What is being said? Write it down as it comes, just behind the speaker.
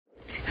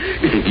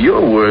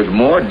You're worth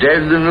more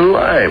dead than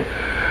alive.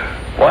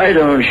 Why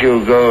don't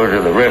you go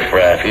to the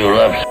riffraff you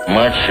love so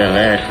much and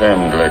ask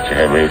them to let you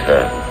have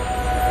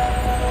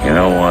 8,000? You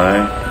know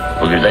why?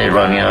 Because they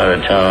run you out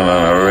of town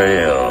on a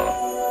rail.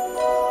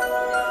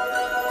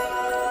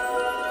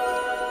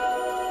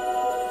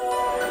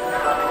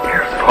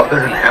 Dear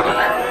Father in heaven,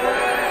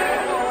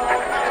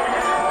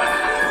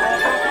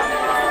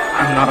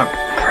 I'm not a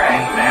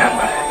praying man,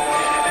 but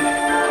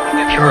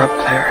if you're up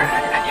there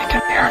and you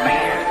can hear me,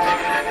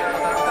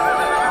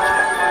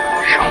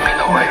 show me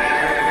the way.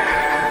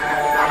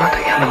 I'm at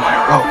the end of my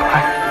rope.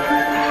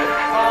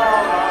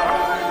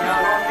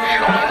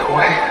 Show me the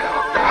way,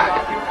 oh God.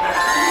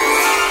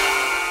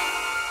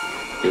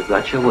 You've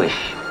got your wish.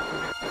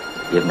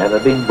 You've never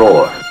been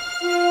bored.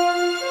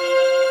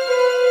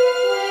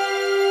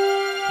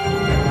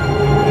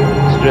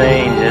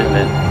 Strange, isn't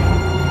it?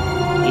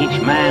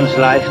 Each man's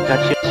life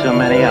touches so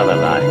many other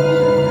lives.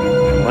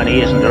 When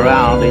he isn't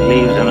around, he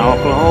leaves an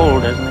awful hole,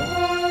 doesn't he?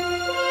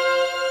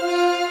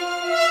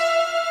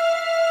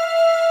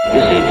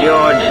 You see,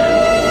 George,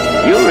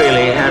 you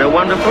really had a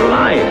wonderful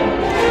life.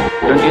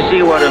 Don't you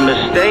see what a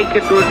mistake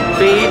it would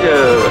be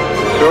to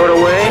throw it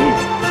away?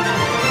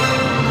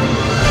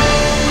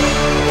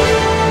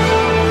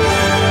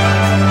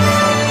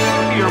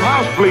 Your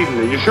mouth's bleeding.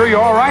 Are you sure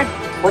you're all right?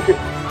 What the...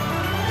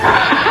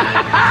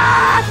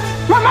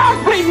 My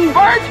mouth's bleeding,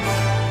 Bert!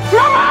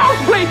 My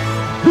mouth's bleeding!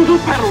 Doodle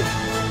pedal!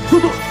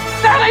 Doodle...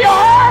 There they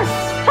are!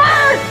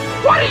 Bert!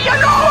 What do you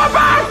know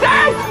about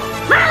this?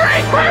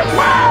 Merry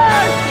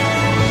Christmas!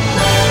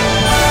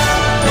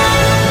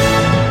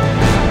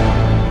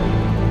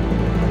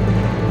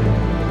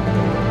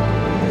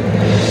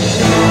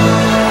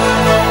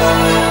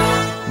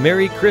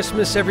 Merry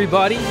Christmas,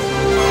 everybody.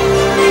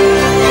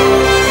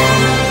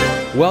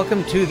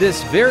 Welcome to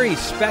this very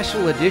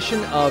special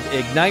edition of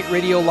Ignite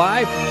Radio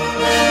Live.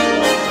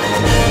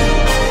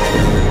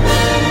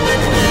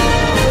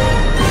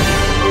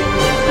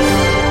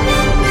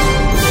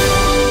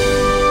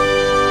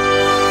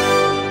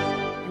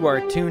 You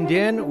are tuned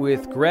in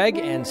with Greg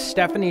and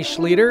Stephanie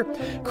Schlueter.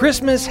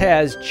 Christmas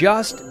has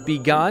just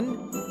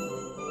begun.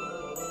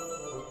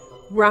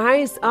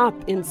 Rise up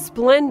in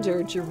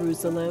splendor,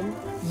 Jerusalem.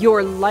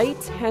 Your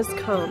light has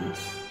come.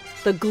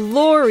 The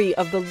glory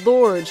of the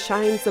Lord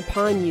shines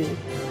upon you.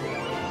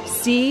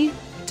 See,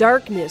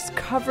 darkness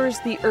covers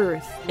the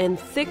earth, and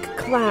thick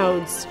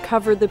clouds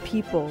cover the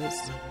peoples.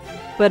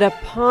 But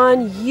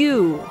upon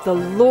you the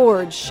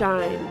Lord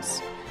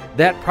shines.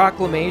 That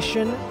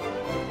proclamation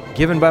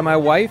given by my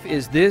wife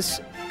is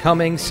this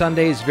coming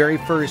Sunday's very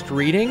first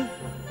reading.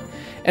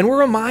 And we're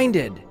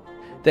reminded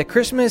that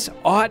Christmas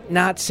ought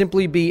not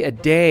simply be a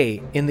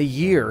day in the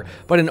year,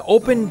 but an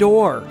open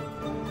door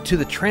to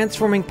the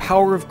transforming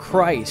power of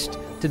Christ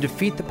to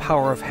defeat the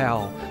power of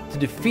hell, to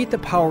defeat the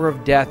power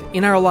of death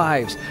in our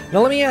lives.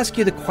 Now let me ask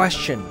you the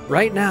question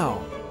right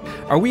now.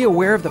 Are we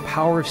aware of the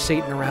power of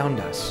Satan around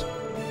us?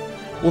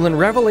 Well, in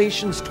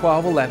Revelations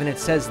 12:11, it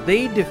says,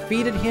 they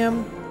defeated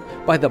him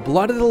by the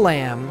blood of the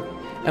Lamb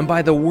and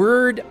by the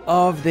word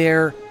of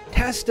their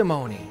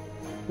testimony.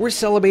 We're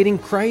celebrating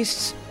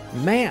Christ's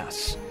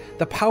Mass,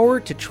 the power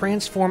to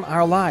transform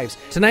our lives.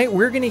 Tonight,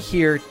 we're going to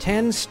hear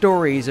 10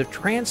 stories of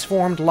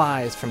transformed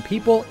lives from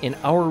people in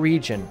our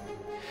region.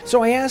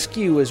 So I ask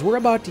you, as we're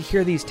about to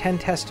hear these 10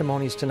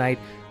 testimonies tonight,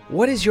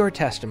 what is your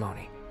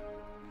testimony?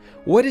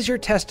 What is your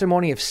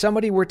testimony if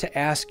somebody were to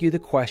ask you the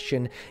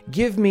question,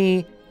 give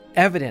me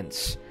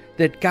evidence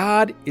that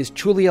God is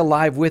truly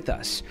alive with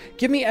us.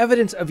 Give me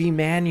evidence of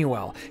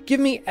Emmanuel. Give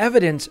me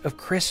evidence of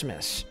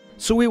Christmas.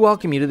 So we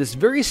welcome you to this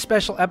very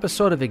special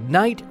episode of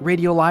Ignite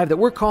Radio Live that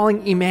we're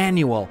calling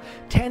Emmanuel,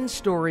 10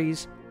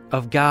 stories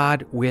of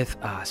God with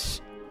us.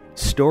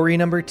 Story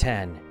number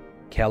 10,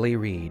 Kelly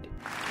Reed.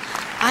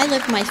 I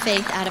lived my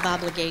faith out of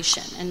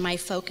obligation, and my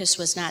focus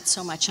was not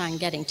so much on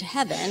getting to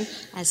heaven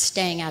as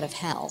staying out of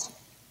hell.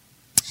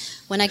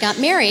 When I got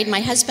married, my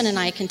husband and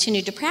I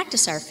continued to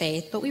practice our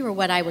faith, but we were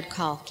what I would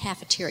call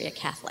cafeteria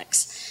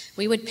Catholics.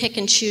 We would pick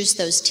and choose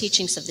those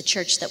teachings of the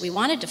church that we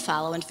wanted to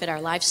follow and fit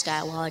our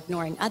lifestyle while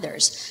ignoring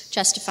others,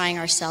 justifying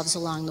ourselves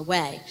along the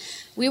way.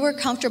 We were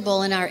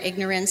comfortable in our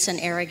ignorance and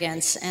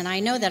arrogance, and I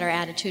know that our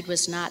attitude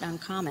was not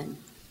uncommon.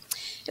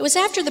 It was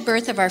after the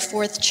birth of our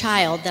fourth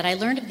child that I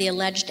learned of the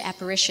alleged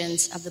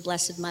apparitions of the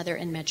Blessed Mother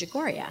in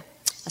Medjugorje,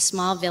 a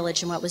small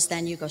village in what was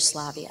then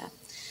Yugoslavia.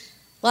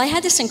 Well, I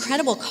had this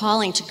incredible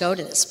calling to go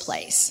to this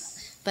place.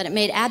 But it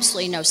made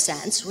absolutely no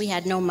sense. We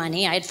had no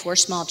money. I had 4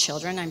 small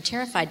children. I'm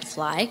terrified to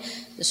fly.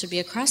 This would be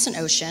across an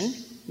ocean,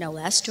 no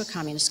less, to a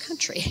communist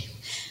country.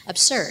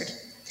 Absurd.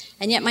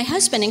 And yet my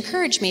husband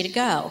encouraged me to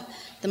go.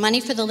 The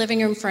money for the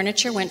living room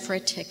furniture went for a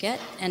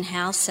ticket, and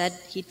Hal said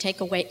he'd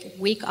take a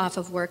week off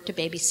of work to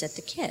babysit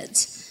the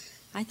kids.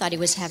 I thought he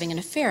was having an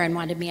affair and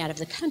wanted me out of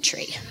the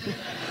country.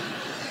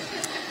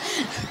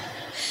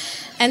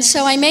 And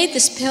so I made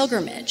this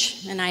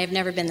pilgrimage, and I have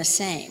never been the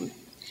same.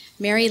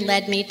 Mary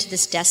led me to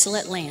this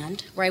desolate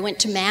land where I went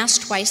to Mass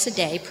twice a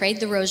day, prayed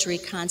the rosary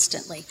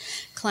constantly,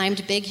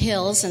 climbed big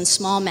hills and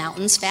small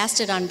mountains,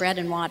 fasted on bread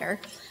and water,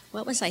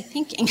 What was I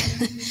thinking?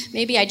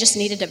 Maybe I just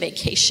needed a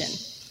vacation.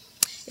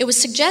 It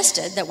was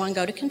suggested that one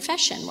go to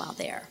confession while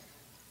there.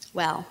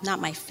 Well,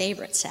 not my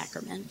favorite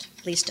sacrament,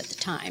 at least at the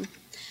time.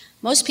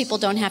 Most people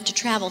don't have to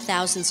travel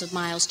thousands of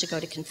miles to go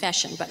to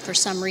confession, but for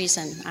some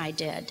reason I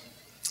did.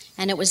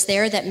 And it was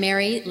there that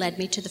Mary led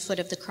me to the foot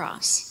of the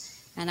cross,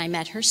 and I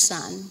met her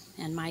Son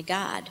and my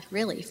God,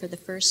 really, for the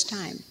first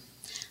time.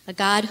 A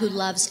God who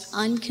loves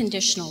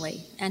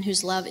unconditionally and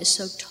whose love is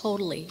so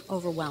totally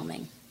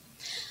overwhelming.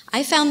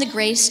 I found the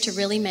grace to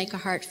really make a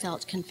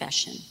heartfelt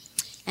confession,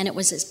 and it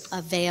was as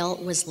a veil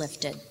was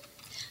lifted.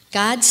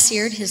 God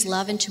seared his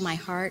love into my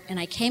heart, and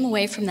I came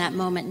away from that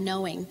moment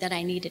knowing that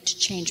I needed to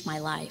change my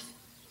life.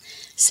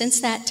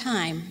 Since that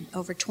time,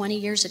 over 20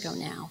 years ago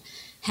now,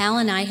 Hal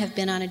and I have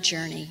been on a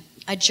journey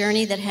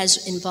that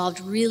has involved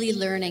really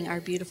learning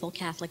our beautiful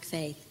Catholic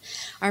faith.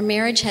 Our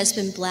marriage has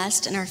been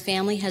blessed, and our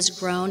family has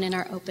grown in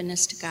our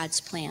openness to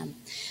God's plan.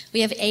 We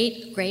have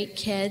 8 great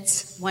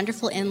kids,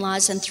 wonderful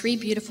in-laws, and 3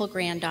 beautiful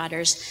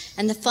granddaughters,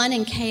 and the fun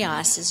and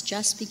chaos is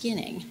just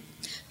beginning.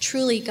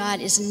 Truly,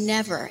 God is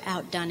never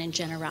outdone in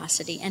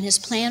generosity, and his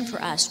plan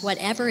for us,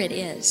 whatever it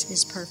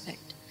is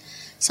perfect.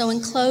 So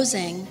in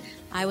closing,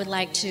 I would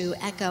like to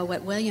echo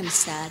what William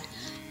said.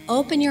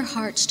 Open your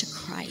hearts to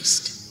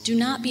Christ. Do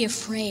not be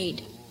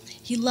afraid.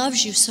 He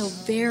loves you so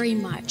very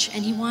much,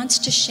 and he wants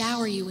to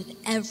shower you with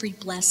every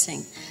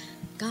blessing.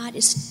 God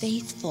is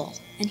faithful,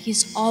 and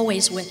he's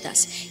always with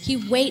us. He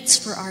waits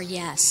for our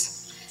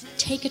yes.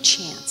 Take a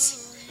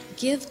chance.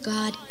 Give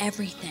God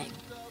everything.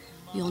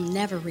 You'll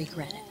never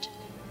regret it.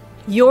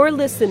 You're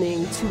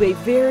listening to a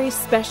very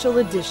special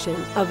edition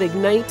of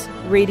Ignite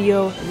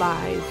Radio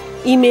Live.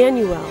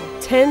 Emmanuel,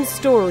 10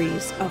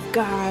 stories of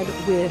God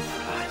with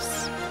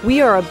us.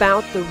 We are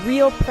about the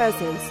real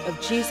presence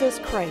of Jesus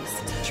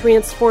Christ,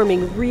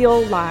 transforming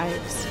real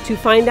lives. To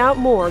find out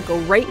more, go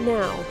right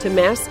now to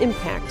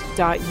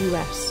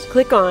massimpact.us.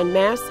 Click on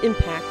Mass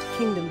Impact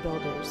Kingdom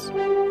Builders.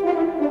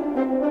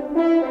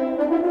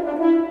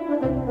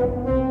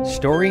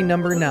 Story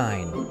number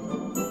 9,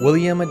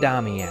 William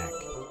Adamiak.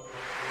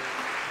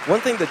 One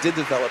thing that did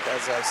develop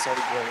as I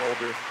started growing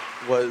older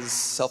was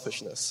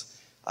selfishness.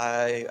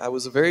 I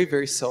was a very,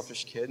 very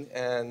selfish kid,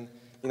 and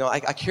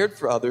I cared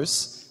for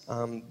others,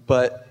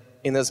 but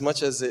in as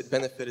much as it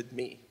benefited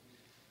me.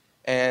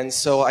 And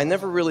so I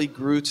never really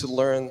grew to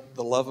learn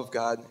the love of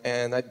God,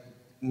 and I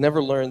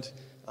never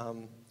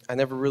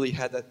really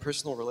had that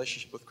personal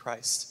relationship with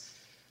Christ.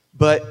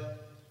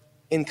 But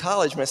in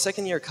college, my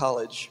second year of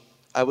college,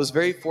 I was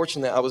very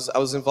fortunate. I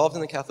was involved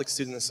in the Catholic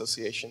Student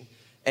Association.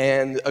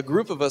 And a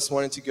group of us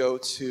wanted to go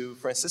to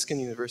Franciscan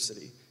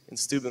University in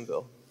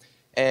Steubenville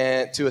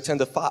and to attend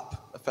a FOP,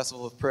 a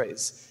Festival of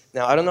Praise.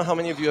 Now, I don't know how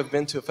many of you have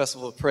been to a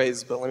Festival of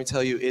Praise, but let me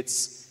tell you,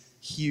 it's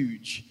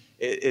huge.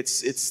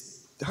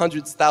 It's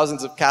hundreds,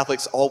 thousands of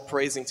Catholics all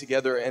praising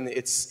together, and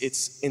it's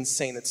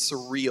insane. It's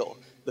surreal,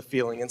 the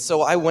feeling. And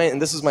so I went, and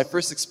this was my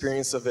first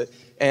experience of it.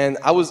 And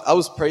I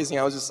was praising.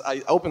 I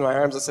opened my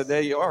arms. I said,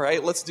 "Hey, all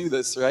right, let's do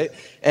this, right?"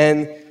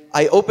 And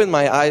I opened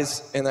my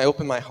eyes and I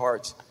opened my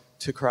heart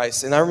to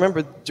Christ. And I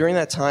remember during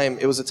that time,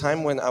 it was a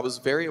time when I was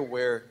very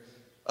aware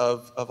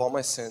of all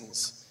my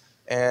sins.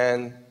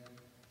 And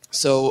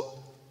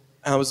so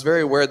I was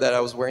very aware that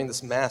I was wearing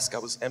this mask. I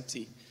was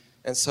empty.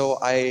 And so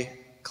I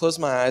closed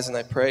my eyes and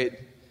I prayed.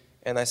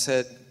 And I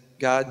said,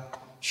 "God,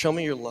 show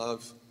me your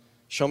love.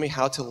 Show me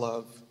how to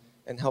love.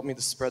 And help me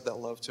to spread that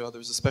love to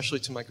others, especially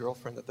to my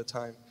girlfriend at the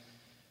time."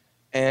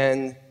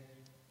 And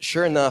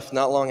sure enough,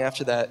 not long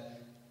after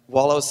that,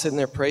 while I was sitting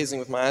there praising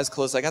with my eyes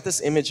closed, I got this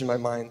image in my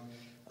mind.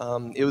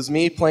 It was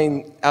me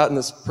playing out in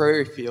this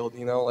prairie field,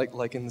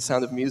 like in The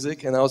Sound of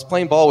Music, and I was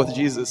playing ball with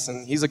Jesus,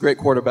 and he's a great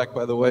quarterback,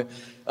 by the way.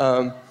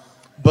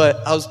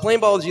 But I was playing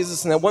ball with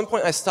Jesus, and at one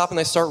point I stopped and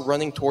I started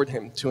running toward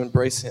him to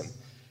embrace him.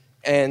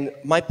 And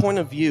my point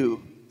of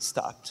view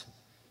stopped.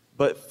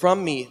 But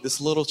from me,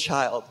 this little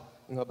child,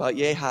 about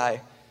yay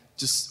high,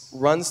 just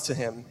runs to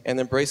him and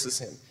embraces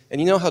him. And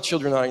you know how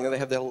children are, they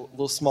have their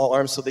little small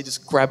arms, so they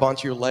just grab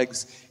onto your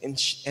legs. And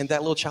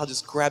that little child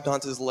just grabbed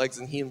onto his legs,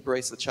 and he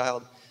embraced the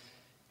child.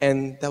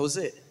 And that was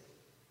it.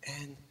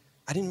 And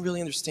I didn't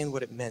really understand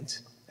what it meant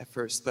at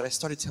first, but I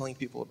started telling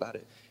people about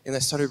it. And I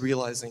started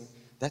realizing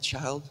that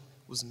child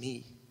was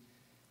me.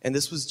 And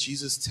this was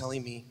Jesus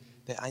telling me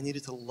that I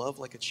needed to love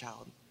like a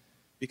child.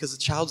 Because a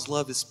child's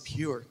love is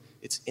pure.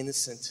 It's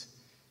innocent.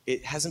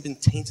 It hasn't been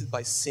tainted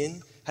by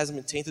sin, hasn't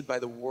been tainted by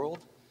the world.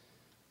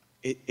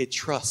 It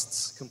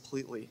trusts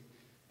completely.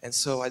 And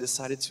so I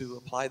decided to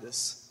apply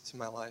this to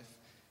my life.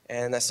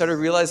 And I started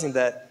realizing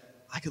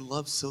that I could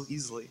love so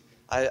easily.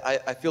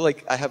 I feel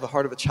like I have the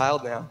heart of a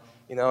child now,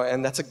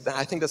 and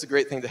I think that's a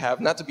great thing to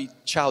have. Not to be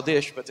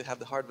childish, but to have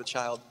the heart of a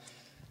child.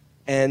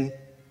 And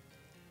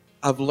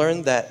I've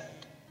learned that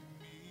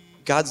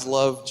God's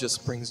love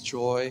just brings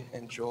joy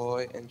and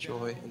joy and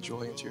joy and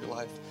joy into your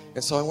life.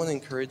 And so I want to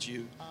encourage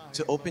you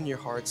to open your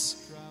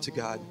hearts to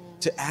God,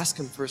 to ask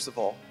him first of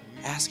all.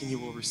 Ask and you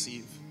will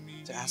receive.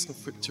 To ask him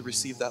to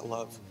receive that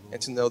love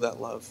and to know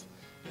that love.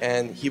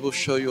 And he will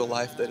show you a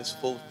life that is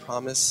full of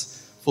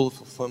promise, full of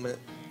fulfillment,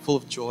 full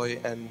of joy,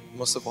 and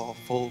most of all,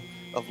 full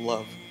of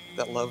love.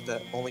 That love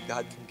that only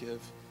God can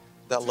give.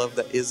 That love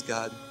that is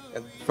God,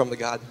 and from the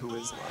God who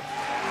is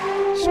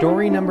love.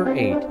 Story number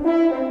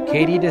 8,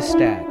 Katie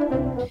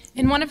DeStat.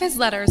 In one of his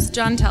letters,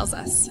 John tells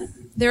us,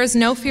 "There is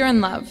no fear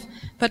in love,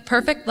 but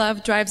perfect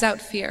love drives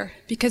out fear,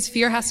 because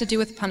fear has to do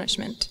with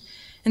punishment.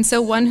 And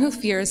so one who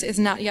fears is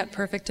not yet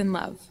perfect in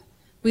love.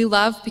 We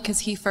love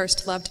because he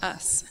first loved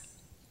us."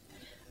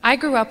 I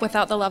grew up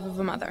without the love of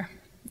a mother.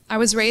 I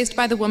was raised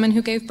by the woman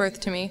who gave birth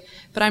to me,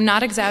 but I'm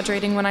not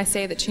exaggerating when I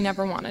say that she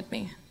never wanted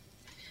me.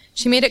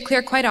 She made it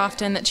clear quite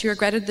often that she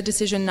regretted the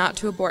decision not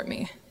to abort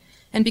me,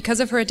 and because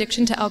of her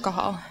addiction to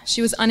alcohol,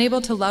 she was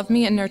unable to love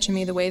me and nurture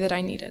me the way that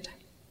I needed.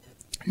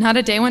 Not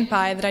a day went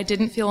by that I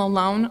didn't feel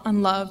alone,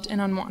 unloved,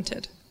 and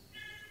unwanted.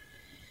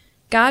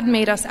 God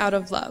made us out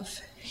of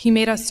love. He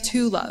made us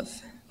to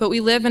love, but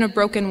we live in a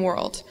broken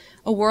world,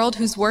 a world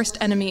whose worst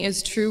enemy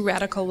is true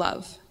radical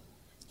love.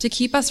 To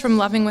keep us from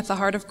loving with the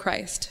heart of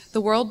Christ,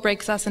 the world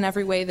breaks us in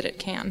every way that it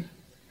can.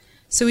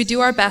 So we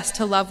do our best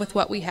to love with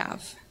what we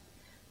have.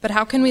 But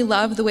how can we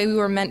love the way we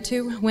were meant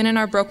to when in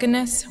our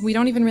brokenness, we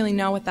don't even really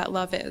know what that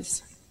love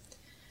is?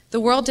 The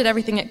world did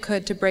everything it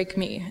could to break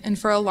me, and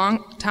for a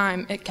long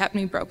time, it kept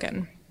me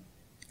broken.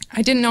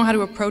 I didn't know how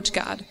to approach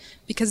God,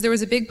 because there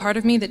was a big part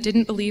of me that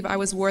didn't believe I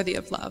was worthy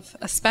of love,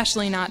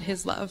 especially not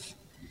his love.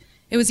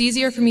 It was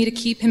easier for me to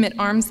keep him at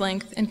arm's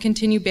length and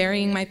continue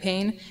burying my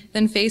pain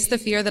than face the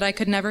fear that I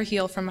could never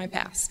heal from my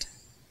past.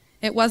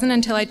 It wasn't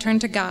until I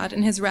turned to God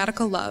and his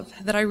radical love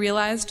that I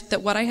realized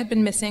that what I had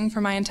been missing for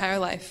my entire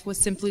life was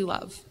simply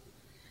love.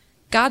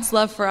 God's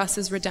love for us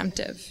is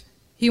redemptive.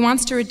 He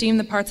wants to redeem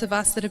the parts of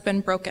us that have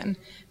been broken,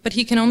 but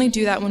he can only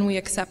do that when we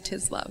accept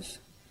his love.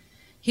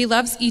 He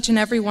loves each and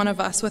every one of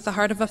us with the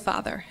heart of a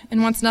father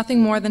and wants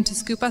nothing more than to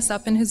scoop us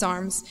up in his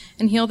arms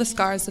and heal the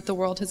scars that the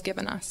world has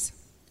given us.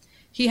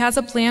 He has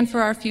a plan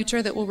for our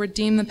future that will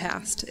redeem the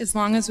past as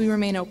long as we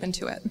remain open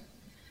to it.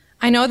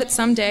 I know that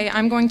someday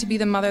I'm going to be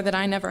the mother that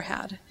I never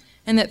had,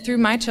 and that through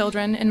my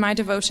children and my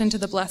devotion to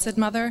the Blessed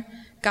Mother,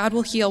 God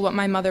will heal what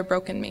my mother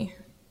broke in me.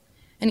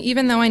 And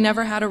even though I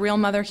never had a real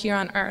mother here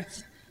on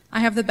earth, I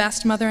have the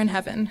best mother in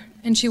heaven,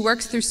 and she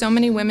works through so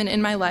many women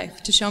in my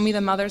life to show me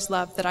the mother's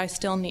love that I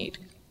still need.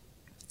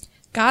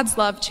 God's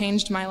love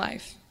changed my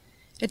life.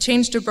 It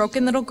changed a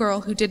broken little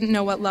girl who didn't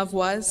know what love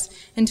was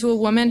into a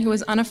woman who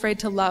is unafraid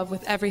to love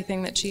with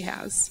everything that she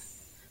has.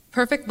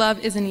 Perfect love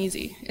isn't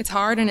easy. It's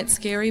hard and it's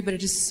scary, but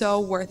it is so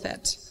worth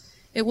it.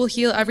 It will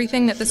heal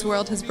everything that this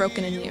world has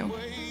broken in you.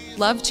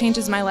 Love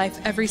changes my life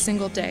every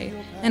single day,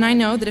 and I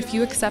know that if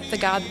you accept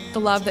the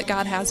love that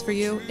God has for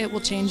you, it will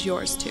change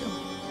yours too.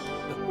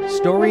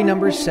 Story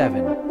number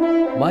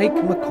 7, Mike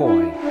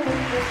McCoy.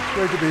 It's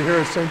great to be here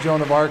at St.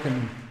 Joan of Arc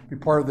and be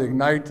part of the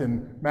Ignite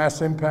and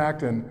Mass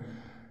Impact and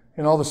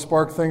all the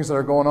Spark things that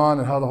are going on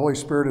and how the Holy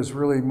Spirit is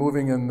really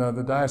moving in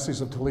the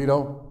Diocese of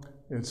Toledo.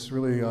 It's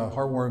really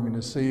heartwarming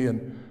to see.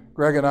 And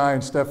Greg and I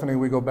and Stephanie,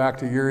 we go back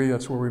to Erie.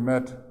 That's where we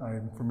met.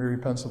 I'm from Erie,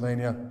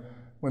 Pennsylvania.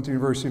 Went to the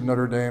University of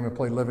Notre Dame and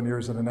played 11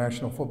 years in the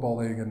National Football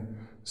League, and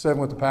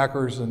 7 with the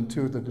Packers and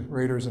 2 with the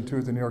Raiders and 2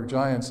 with the New York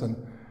Giants. And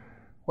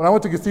when I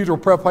went to Cathedral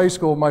Prep High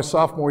School my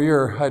sophomore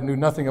year, I knew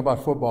nothing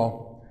about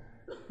football,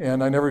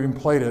 and I never even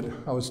played it.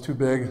 I was too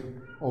big,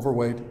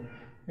 overweight,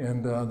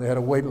 and they had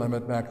a weight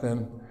limit back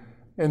then.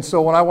 And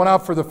so when I went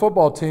out for the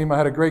football team, I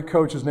had a great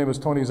coach. His name was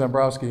Tony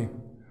Zambrowski.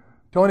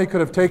 Tony could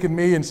have taken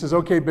me and says,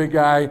 "Okay, big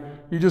guy,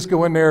 you just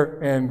go in there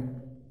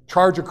and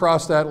charge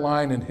across that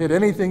line and hit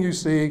anything you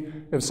see.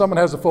 If someone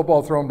has a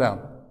football, throw them down."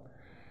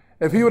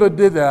 If he would have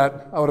did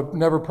that, I would have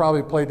never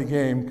probably played the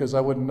game because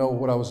I wouldn't know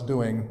what I was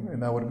doing,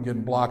 and I would have been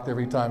getting blocked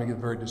every time and get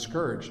very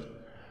discouraged.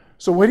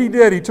 So what he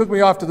did, he took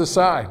me off to the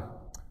side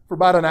for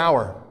about an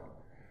hour,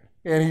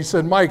 and he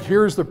said, "Mike,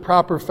 here's the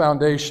proper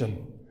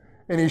foundation."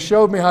 And he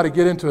showed me how to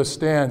get into a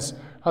stance,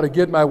 how to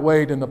get my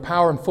weight, and the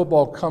power in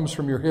football comes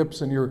from your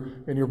hips and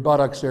your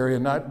buttocks area,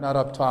 not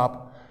up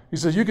top. He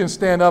says, "You can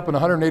stand up and a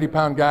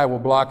 180-pound guy will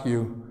block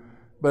you,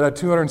 but at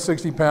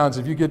 260 pounds,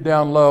 if you get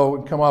down low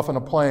and come off on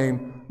a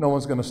plane, no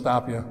one's going to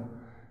stop you."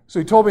 So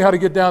he told me how to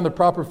get down the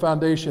proper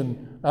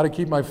foundation, how to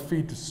keep my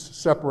feet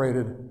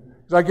separated.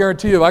 Because I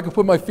guarantee you, if I could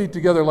put my feet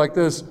together like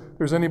this,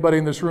 there's anybody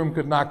in this room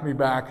could knock me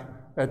back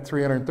at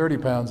 330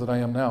 pounds that I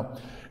am now.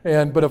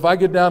 But if I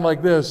get down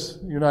like this,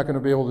 you're not going to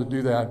be able to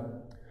do that.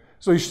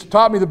 So he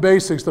taught me the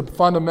basics, the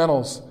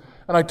fundamentals.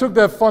 And I took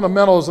that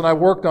fundamentals and I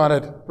worked on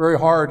it very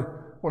hard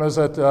when I was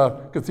at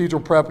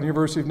Cathedral Prep and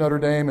University of Notre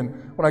Dame.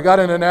 And when I got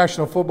into the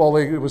National Football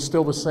League, it was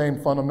still the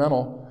same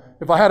fundamental.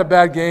 If I had a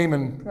bad game,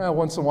 and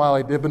once in a while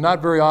I did, but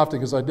not very often,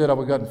 because I would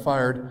have gotten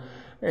fired.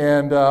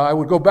 And I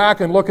would go back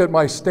and look at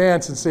my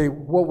stance and say,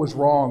 what was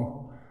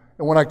wrong?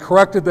 And when I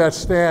corrected that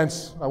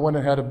stance, I went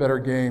and had a better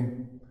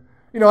game.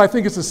 You know, I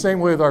think it's the same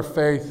way with our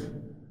faith.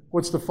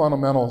 What's the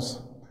fundamentals?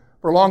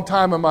 For a long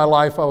time in my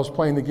life, I was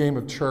playing the game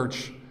of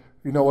church,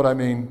 if you know what I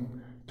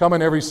mean.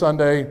 Coming every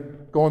Sunday,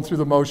 going through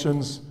the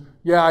motions.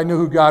 Yeah, I knew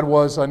who God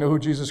was. I knew who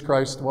Jesus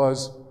Christ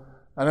was.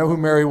 I know who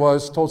Mary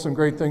was. Told some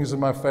great things in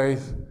my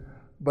faith.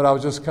 But I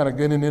was just kind of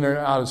getting in and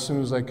out as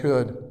soon as I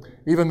could.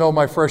 even though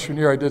my freshman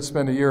year I did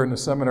spend a year in the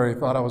seminary, I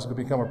thought I was going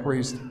to become a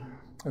priest,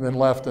 and then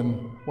left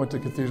and went to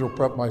Cathedral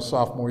Prep my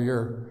sophomore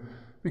year.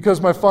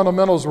 Because my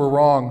fundamentals were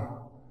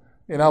wrong,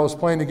 and I was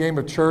playing the game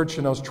of church,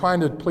 and I was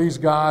trying to please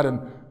God, and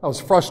I was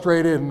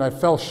frustrated, and I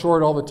fell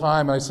short all the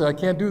time, and I said, I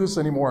can't do this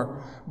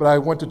anymore. But I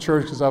went to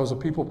church because I was a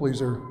people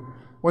pleaser.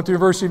 Went to the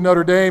University of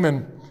Notre Dame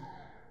and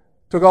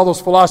took all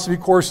those philosophy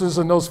courses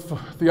and those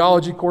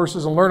theology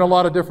courses and learned a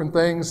lot of different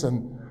things.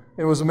 And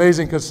it was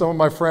amazing because some of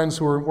my friends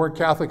who weren't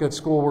Catholic at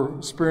school were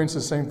experiencing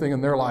the same thing in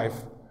their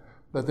life,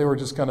 that they were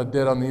just kind of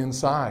dead on the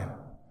inside.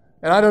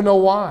 And I don't know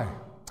why.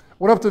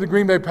 Went up to the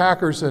Green Bay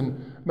Packers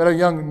and met a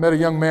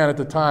young man at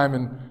the time,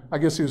 and I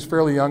guess he was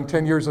fairly young,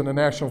 10 years in the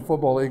National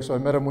Football League, so I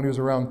met him when he was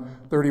around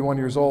 31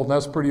 years old, and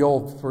that's pretty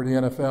old for the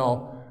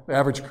NFL. The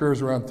average career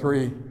is around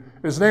 3.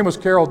 His name was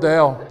Carroll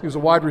Dale. He was a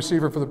wide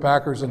receiver for the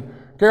Packers, and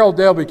Carroll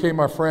Dale became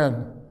my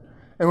friend.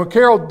 And what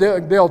Carroll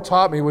Dale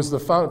taught me was the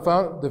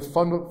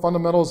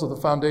fundamentals of the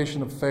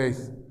foundation of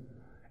faith.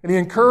 And he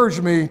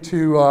encouraged me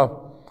to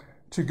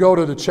go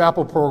to the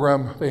chapel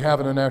program they have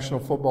in the National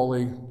Football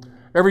League.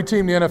 Every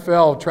team in the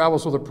NFL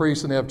travels with a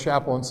priest, and they have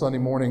chapel on Sunday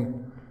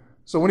morning.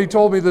 So when he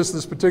told me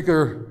this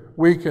particular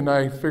week, and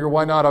I figured,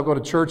 why not? I'll go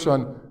to church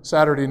on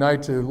Saturday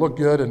night to look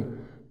good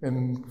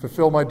and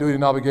fulfill my duty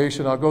and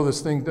obligation. I'll go to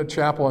this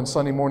chapel on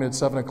Sunday morning at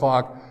 7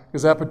 o'clock,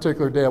 because that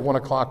particular day at 1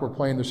 o'clock we're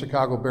playing the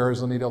Chicago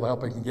Bears and I need all the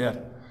help I can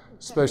get,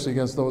 especially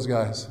against those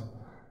guys.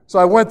 So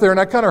I went there, and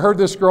I kind of heard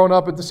this growing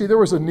up. But see, there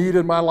was a need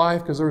in my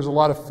life because there was a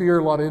lot of fear,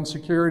 a lot of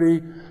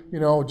insecurity,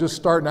 just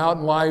starting out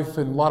in life,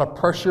 and a lot of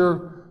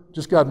pressure.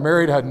 Just got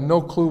married, had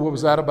no clue what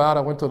was that about. I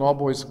went to an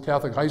all-boys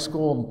Catholic high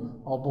school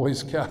and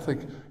all-boys Catholic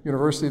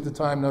university at the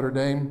time, Notre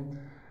Dame.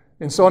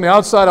 And so on the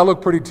outside, I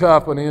looked pretty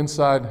tough. On the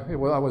inside, I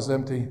was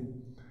empty.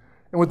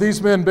 And what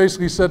these men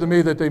basically said to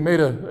me, that they made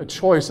a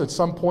choice at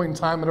some point in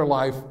time in their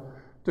life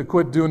to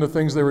quit doing the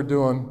things they were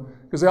doing,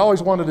 because they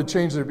always wanted to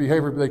change their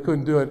behavior, but they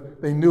couldn't do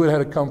it. They knew it had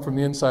to come from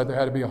the inside. There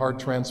had to be a heart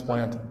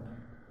transplant.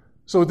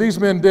 So what these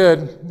men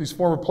did, these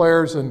former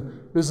players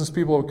and business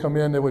people would come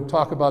in, they would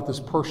talk about this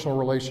personal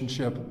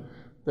relationship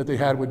that they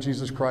had with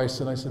Jesus Christ.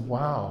 And I said,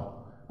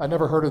 wow, I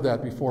never heard of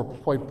that before,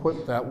 quite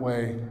put that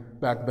way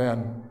back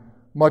then.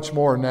 Much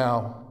more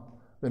now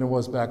than it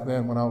was back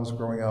then when I was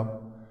growing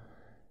up.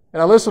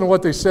 And I listened to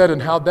what they said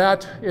and how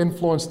that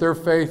influenced their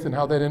faith and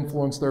how that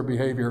influenced their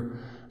behavior.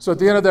 So at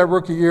the end of that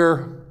rookie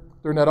year,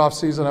 during that off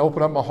season, I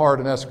opened up my heart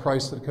and asked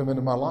Christ to come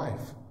into my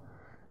life.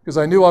 Because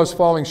I knew I was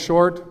falling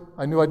short.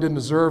 I knew I didn't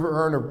deserve,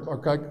 earn, or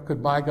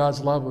could buy God's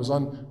love. It was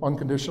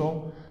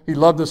unconditional. He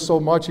loved us so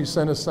much, He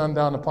sent His Son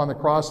down upon the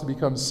cross to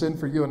become sin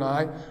for you and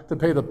I, to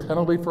pay the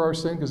penalty for our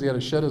sin, because He had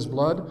to shed His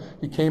blood.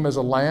 He came as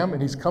a lamb,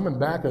 and He's coming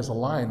back as a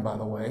lion, by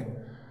the way.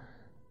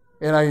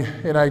 And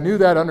I knew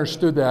that,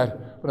 understood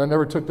that, but I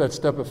never took that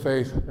step of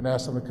faith and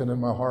asked Him to come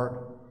in my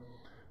heart.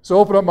 So I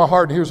opened up my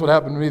heart, and here's what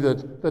happened to me.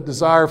 That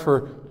desire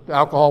for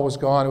alcohol was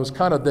gone. It was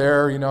kind of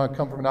there. I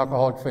come from an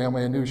alcoholic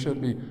family. I knew I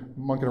shouldn't be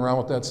monkeying around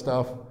with that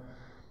stuff.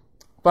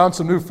 Found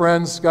some new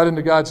friends, got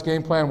into God's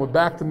game plan, went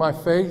back to my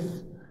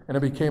faith, and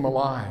it became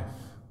alive.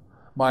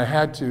 My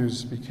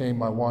had-tos became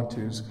my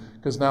want-tos,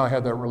 because now I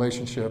had that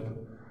relationship.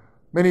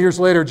 Many years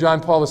later,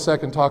 John Paul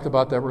II talked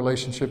about that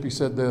relationship. He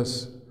said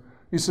this.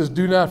 He says,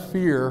 do not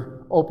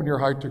fear, open your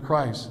heart to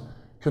Christ.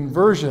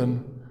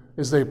 Conversion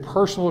is a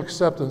personal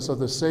acceptance of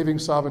the saving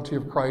sovereignty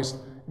of Christ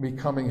and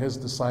becoming His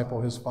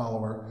disciple, His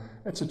follower.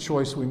 It's a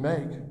choice we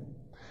make.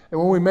 And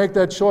when we make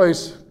that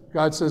choice,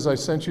 God says, I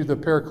sent you the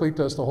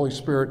Paracletos, the Holy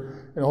Spirit,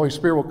 and the Holy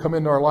Spirit will come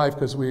into our life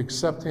because we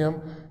accept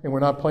Him, and we're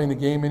not playing the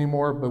game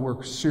anymore, but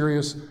we're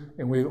serious,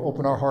 and we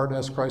open our heart and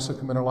ask Christ to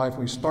come in our life,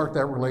 and we start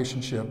that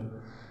relationship.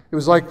 It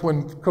was like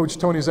when Coach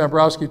Tony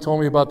Zambrowski told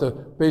me about the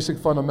basic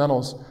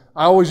fundamentals.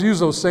 I always use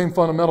those same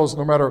fundamentals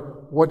no matter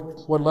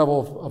what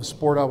level of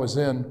sport I was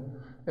in,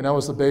 and that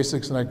was the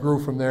basics, and I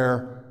grew from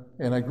there,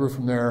 and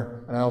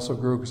I also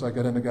grew because I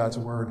got into God's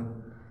Word.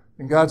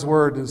 And God's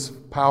Word is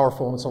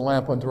powerful, and it's a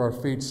lamp unto our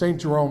feet. St.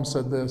 Jerome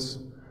said this,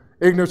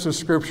 ignorance of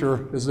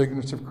Scripture is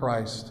ignorance of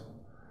Christ.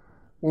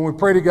 When we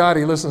pray to God,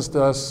 He listens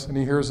to us and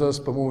He hears us,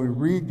 but when we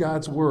read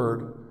God's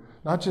Word,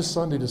 not just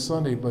Sunday to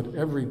Sunday, but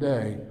every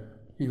day,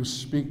 He will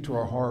speak to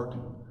our heart.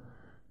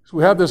 So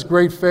we have this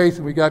great faith,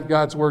 and we got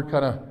God's Word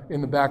kind of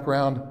in the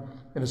background,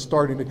 and it's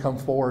starting to come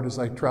forward as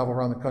I travel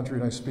around the country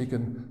and I speak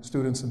in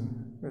students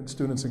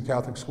in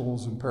Catholic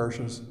schools and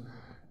parishes.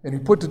 And you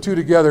put the two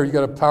together, you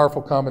got a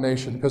powerful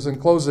combination. Because in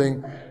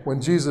closing, when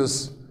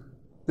Jesus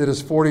did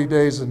His 40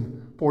 days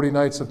and 40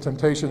 nights of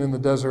temptation in the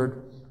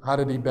desert, how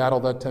did He battle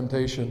that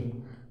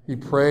temptation? He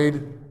prayed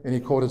and He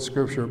quoted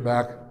Scripture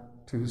back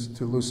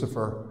to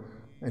Lucifer,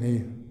 and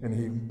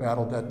he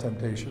battled that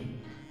temptation.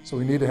 So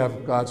we need to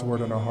have God's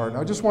Word in our heart.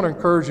 And I just want to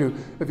encourage you,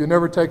 if you've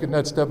never taken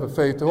that step of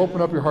faith, to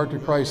open up your heart to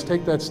Christ,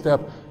 take that step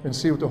and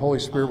see what the Holy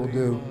Spirit will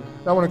do.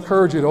 And I want to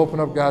encourage you to open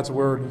up God's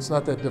Word. It's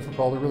not that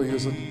difficult. It really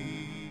isn't.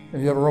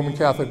 And you have a Roman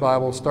Catholic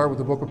Bible, start with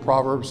the book of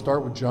Proverbs,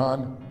 start with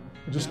John,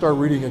 and just start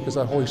reading it, because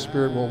that Holy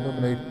Spirit will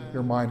illuminate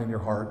your mind and your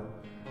heart.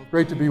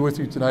 great to be with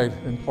you tonight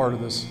and part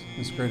of this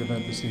great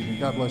event this evening.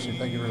 God bless you.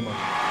 Thank you very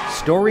much.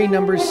 Story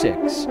number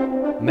 6,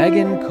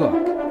 Megan Cook.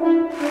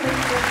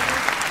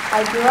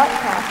 I grew up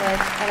Catholic,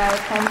 and I was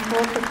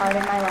homeschooled for part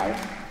of my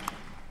life.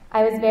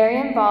 I was very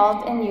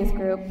involved in youth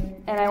group,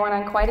 and I went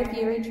on quite a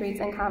few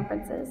retreats and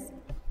conferences.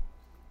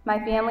 My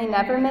family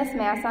never missed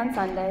Mass on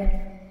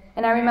Sunday,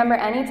 and I remember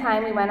any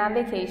time we went on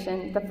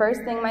vacation, the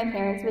first thing my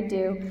parents would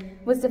do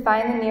was to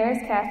find the nearest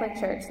Catholic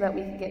church so that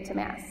we could get to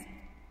Mass.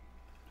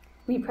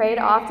 We prayed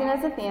often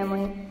as a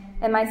family,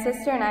 and my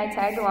sister and I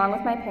tagged along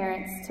with my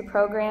parents to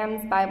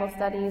programs, Bible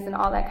studies, and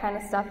all that kind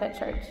of stuff at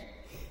church.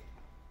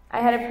 I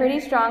had a pretty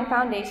strong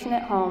foundation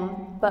at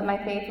home, but my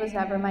faith was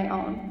never my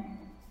own.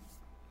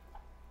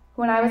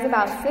 When I was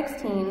about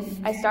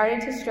 16, I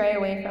started to stray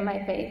away from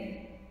my faith.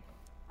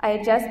 I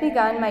had just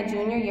begun my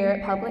junior year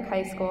at public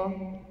high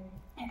school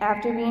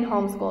after being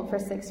homeschooled for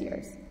 6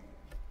 years.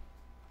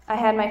 I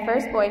had my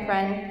first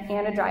boyfriend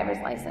and a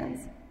driver's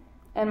license,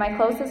 and my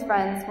closest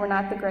friends were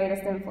not the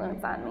greatest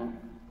influence on me.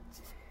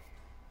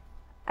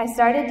 I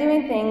started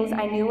doing things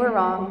I knew were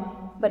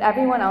wrong, but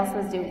everyone else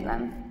was doing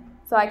them.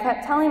 So I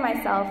kept telling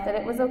myself that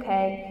it was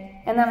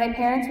okay and that my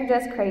parents were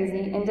just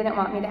crazy and didn't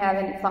want me to have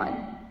any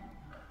fun.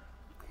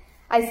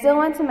 I still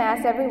went to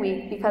Mass every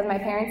week because my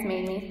parents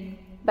made me,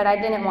 but I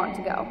didn't want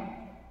to go.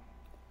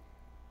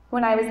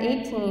 When I was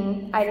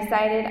 18, I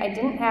decided I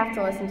didn't have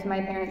to listen to my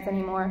parents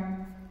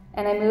anymore,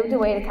 and I moved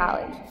away to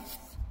college.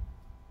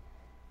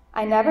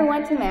 I never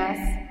went to Mass,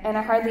 and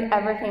I hardly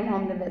ever came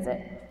home to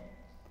visit.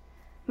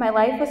 My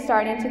life was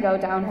starting to go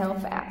downhill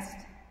fast.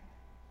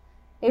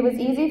 It was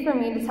easy for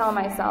me to tell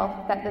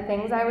myself that the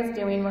things I was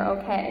doing were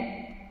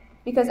okay,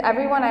 because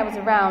everyone I was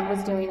around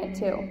was doing it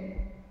too.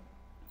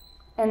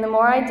 And the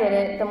more I did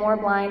it, the more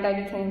blind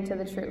I became to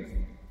the truth.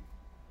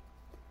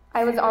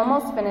 I was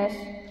almost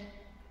finished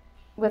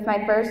with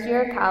my first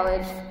year of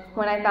college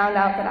when I found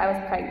out that I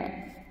was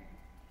pregnant.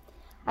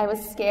 I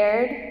was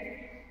scared,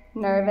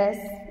 nervous,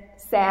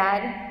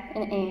 sad,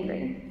 and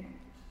angry.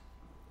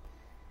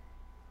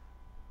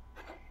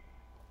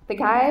 The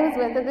guy I was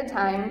with at the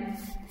time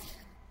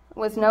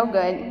was no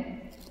good,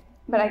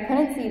 but I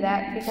couldn't see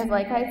that because,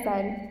 like I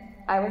said,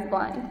 I was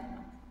blind.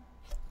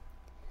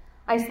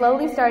 I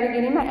slowly started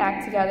getting my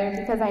act together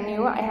because I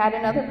knew I had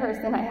another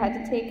person I had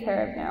to take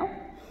care of now.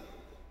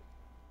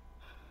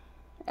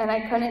 And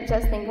I couldn't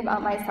just think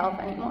about myself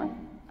anymore.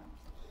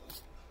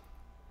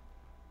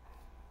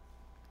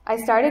 I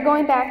started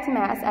going back to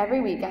Mass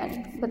every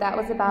weekend, but that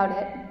was about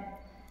it.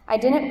 I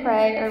didn't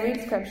pray or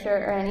read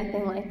scripture or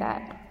anything like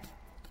that.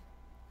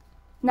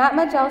 Not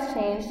much else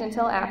changed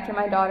until after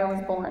my daughter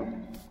was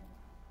born.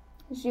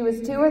 She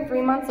was 2 or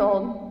 3 months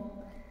old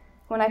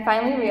when I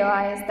finally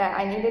realized that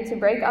I needed to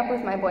break up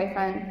with my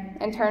boyfriend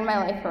and turn my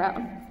life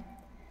around.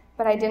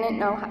 But I didn't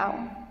know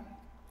how.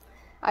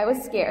 I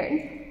was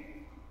scared.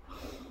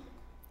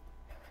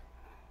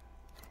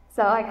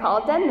 So I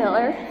called Deb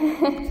Miller,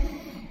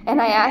 and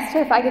I asked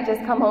her if I could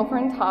just come over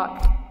and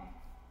talk.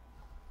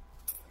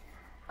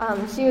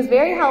 She was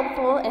very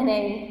helpful in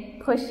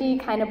a pushy,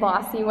 kind of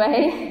bossy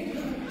way.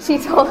 She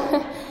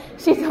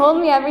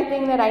told me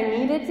everything that I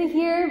needed to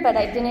hear, but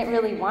I didn't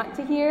really want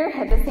to hear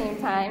at the same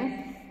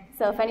time.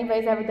 So if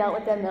anybody's ever dealt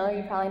with Deb Miller,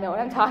 you probably know what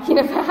I'm talking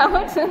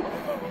about.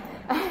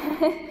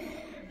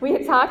 We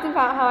had talked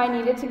about how I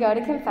needed to go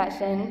to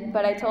confession,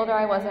 but I told her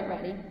I wasn't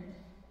ready.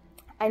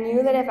 I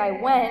knew that if I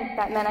went,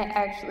 that meant I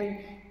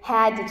actually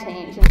had to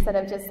change instead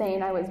of just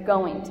saying I was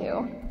going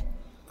to.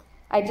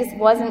 I just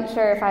wasn't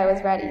sure if I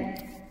was ready.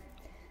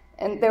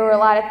 And there were a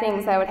lot of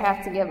things I would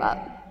have to give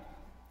up.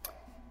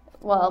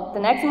 Well, the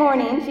next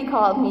morning she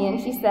called me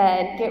and she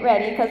said, "Get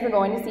ready because we're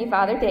going to see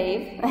Father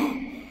Dave."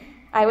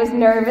 I was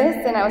nervous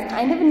and I was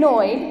kind of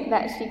annoyed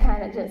that she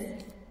kind of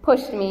just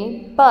pushed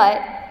me,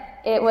 but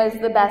it was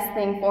the best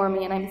thing for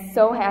me, and I'm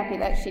so happy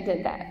that she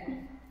did that.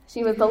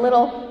 She was the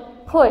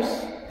little push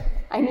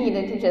I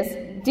needed to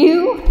just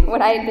do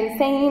what I had been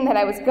saying that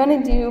I was going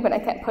to do, but I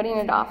kept putting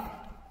it off.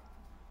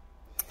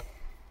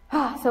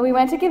 So we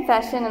went to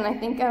confession, and I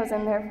think I was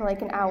in there for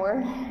like an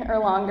hour or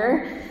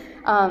longer,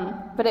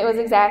 but it was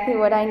exactly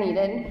what I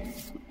needed.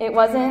 It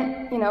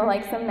wasn't,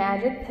 like some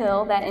magic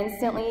pill that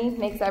instantly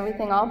makes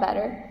everything all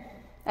better.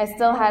 I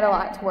still had a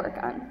lot to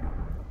work on.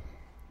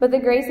 But the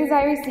graces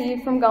I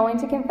received from going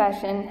to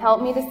confession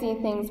helped me to see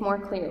things more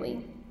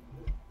clearly.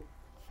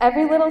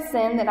 Every little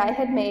sin that I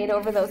had made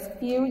over those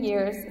few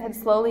years had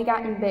slowly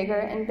gotten bigger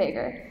and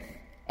bigger,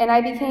 and I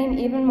became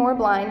even more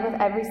blind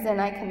with every sin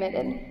I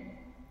committed.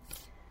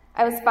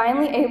 I was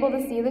finally able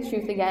to see the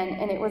truth again,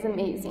 and it was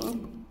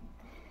amazing.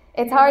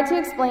 It's hard to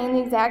explain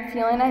the exact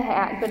feeling I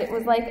had, but it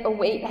was like a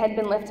weight had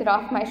been lifted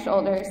off my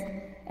shoulders,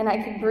 and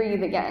I could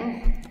breathe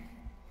again.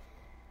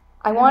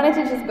 I wanted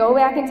to just go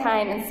back in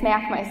time and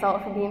smack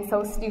myself for being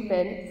so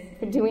stupid,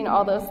 for doing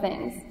all those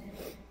things.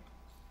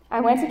 I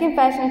went to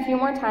confession a few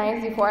more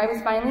times before I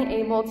was finally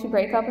able to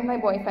break up with my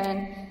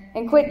boyfriend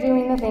and quit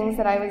doing the things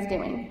that I was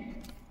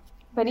doing.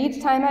 But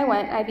each time I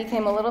went, I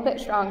became a little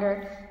bit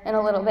stronger and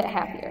a little bit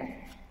happier.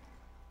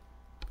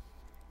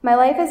 My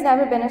life has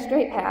never been a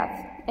straight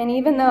path, And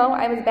even though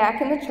I was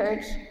back in the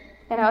church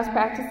and I was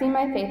practicing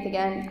my faith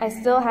again, I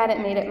still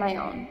hadn't made it my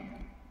own.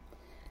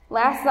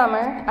 Last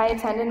summer, I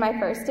attended my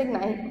first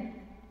Ignite.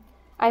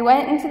 I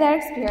went into that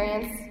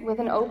experience with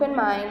an open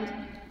mind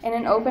and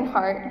an open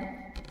heart,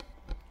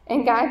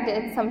 and God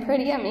did some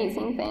pretty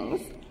amazing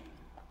things.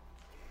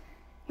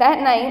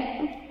 That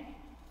night,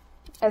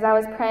 as I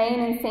was praying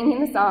and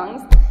singing the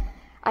songs,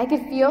 I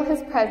could feel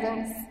His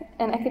presence,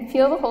 and I could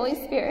feel the Holy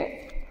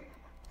Spirit.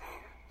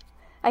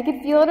 I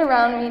could feel it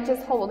around me,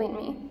 just holding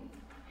me.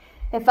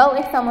 It felt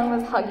like someone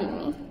was hugging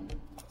me.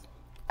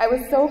 I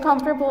was so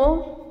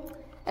comfortable,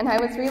 and I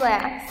was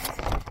relaxed,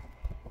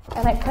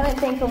 and I couldn't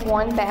think of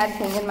one bad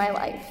thing in my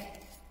life,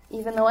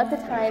 even though at the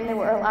time there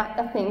were a lot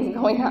of things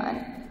going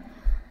on.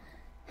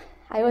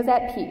 I was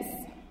at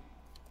peace.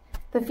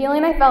 The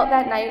feeling I felt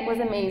that night was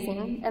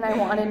amazing, and I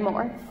wanted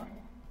more.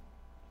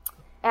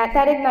 At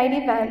that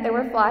Ignite event, there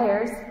were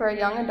flyers for a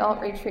young adult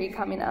retreat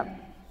coming up.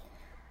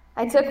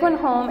 I took one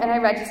home and I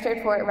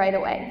registered for it right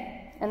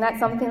away, and that's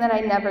something that I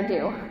never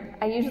do.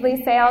 I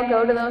usually say I'll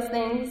go to those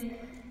things,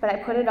 but I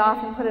put it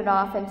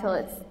off until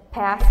it's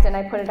passed and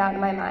I put it out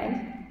in my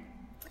mind.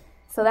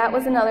 So that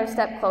was another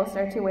step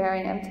closer to where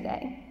I am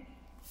today.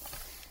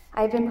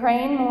 I've been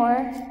praying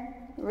more,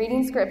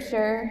 reading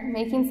scripture,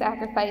 making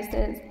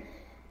sacrifices,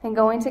 and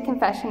going to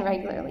confession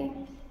regularly.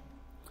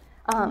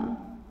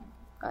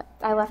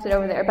 I left it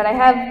over there, but I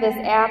have this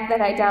app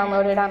that I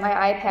downloaded on my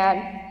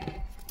iPad.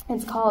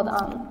 It's called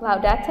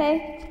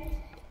Laudate,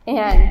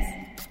 and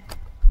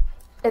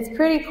it's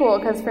pretty cool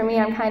because for me,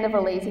 I'm kind of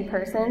a lazy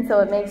person, so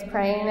it makes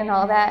praying and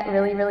all that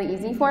really, really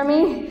easy for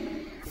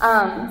me.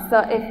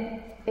 So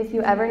if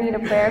you ever need a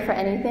prayer for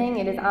anything,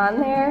 it is on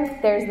there.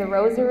 There's the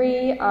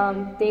rosary,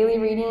 daily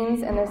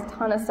readings, and there's a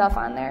ton of stuff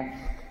on there.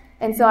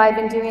 And so I've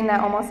been doing that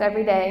almost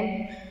every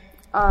day.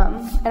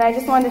 And I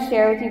just wanted to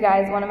share with you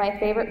guys one of my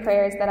favorite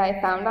prayers that I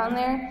found on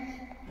there.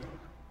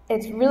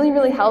 It's really,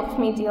 really helped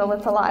me deal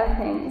with a lot of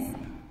things.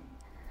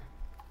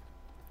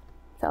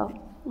 So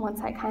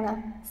once I kind of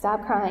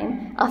stop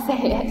crying, I'll say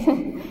it.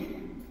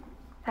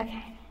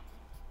 Okay.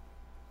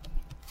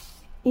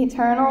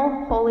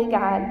 Eternal, holy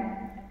God,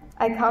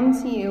 I come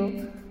to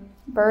you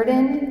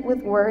burdened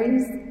with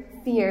worries,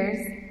 fears,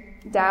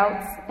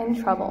 doubts, and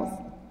troubles.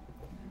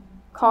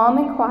 Calm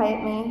and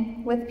quiet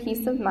me with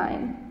peace of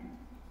mind.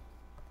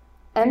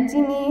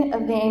 Empty me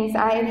of the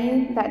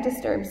anxiety that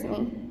disturbs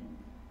me,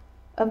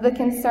 of the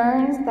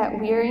concerns that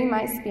weary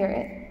my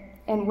spirit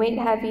and weigh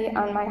heavy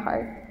on my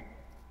heart.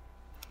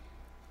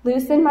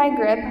 Loosen my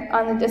grip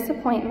on the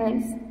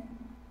disappointments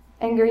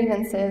and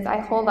grievances I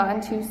hold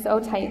on to so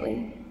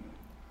tightly.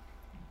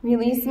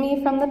 Release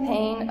me from the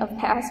pain of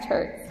past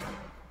hurts,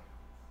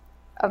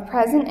 of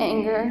present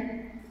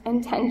anger,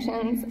 and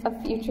tensions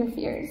of future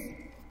fears.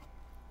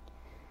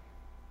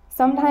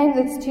 Sometimes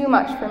it's too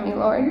much for me,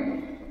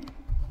 Lord.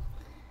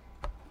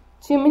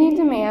 Too many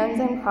demands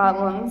and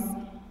problems,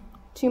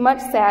 too much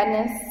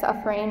sadness,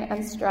 suffering,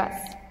 and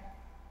stress.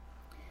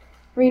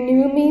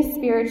 Renew me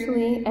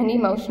spiritually and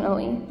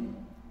emotionally.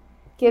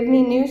 Give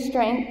me new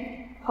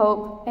strength,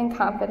 hope, and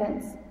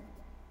confidence.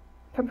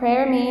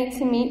 Prepare me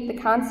to meet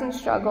the constant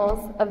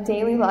struggles of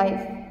daily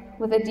life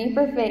with a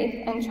deeper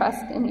faith and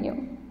trust in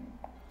you.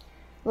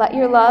 Let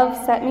your love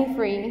set me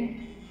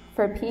free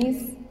for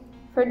peace,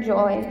 for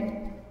joy,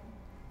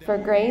 for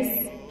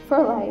grace,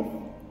 for life,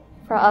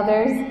 for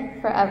others,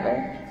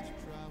 forever.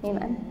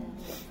 Amen.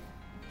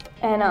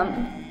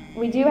 And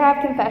we do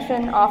have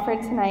confession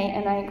offered tonight,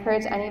 and I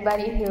encourage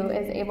anybody who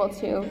is able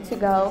to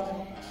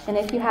go. And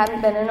if you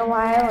haven't been in a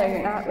while or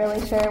you're not really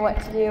sure what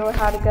to do or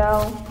how to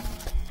go,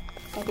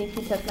 I think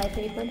you took my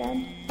paper,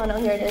 Dad. Oh no,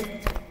 here it is.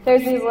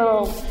 There's these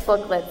little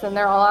booklets, and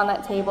they're all on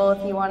that table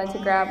if you wanted to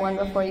grab one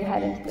before you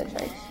head into the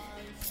church.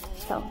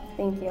 So,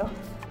 thank you.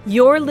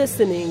 You're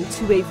listening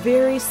to a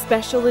very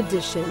special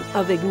edition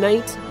of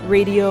Ignite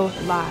Radio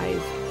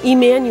Live.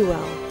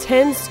 Emmanuel,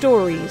 10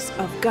 stories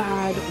of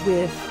God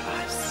with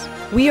us.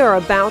 We are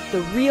about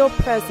the real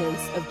presence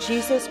of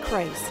Jesus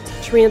Christ,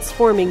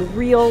 transforming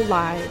real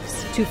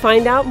lives. To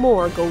find out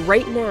more, go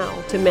right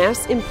now to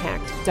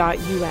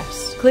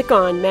massimpact.us. Click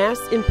on Mass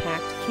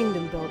Impact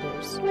Kingdom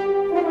Builders.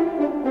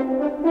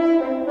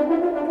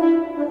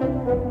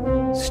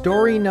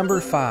 Story number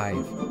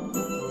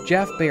 5,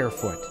 Jeff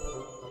Barefoot.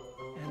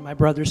 And my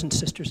brothers and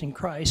sisters in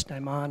Christ,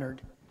 I'm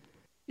honored.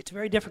 It's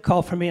very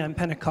difficult for me on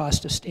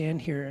Pentecost to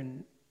stand here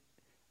and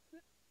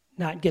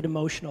not get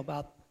emotional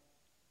about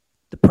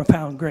the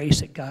profound grace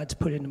that God's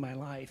put into my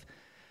life.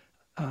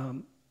 I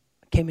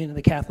came into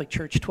the Catholic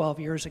Church 12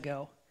 years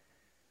ago.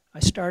 I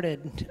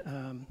started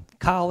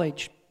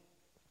college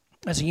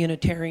as a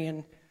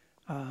Unitarian,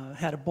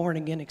 had a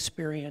born-again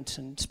experience,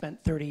 and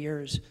spent 30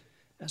 years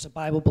as a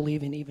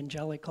Bible-believing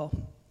evangelical.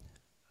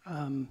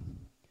 And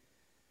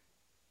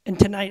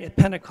tonight at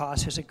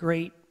Pentecost is a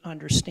great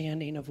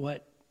understanding of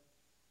what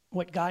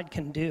God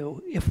can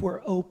do if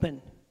we're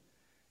open.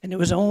 And it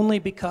was only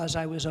because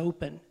I was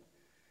open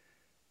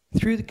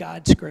through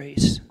God's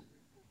grace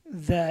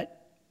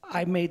that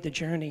I made the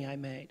journey I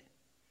made.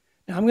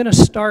 Now I'm going to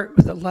start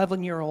with an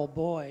 11-year-old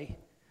boy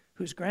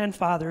whose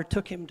grandfather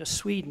took him to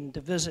Sweden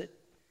to visit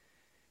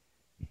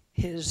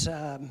his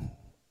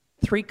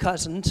 3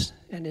 cousins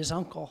and his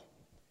uncle.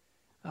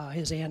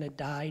 His aunt had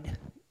died,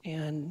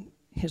 and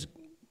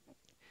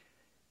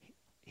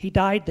he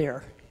died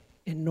there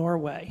in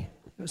Norway.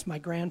 It was my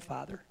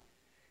grandfather.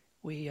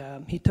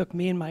 He took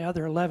me and my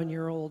other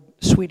 11-year-old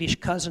Swedish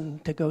cousin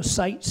to go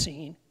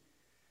sightseeing,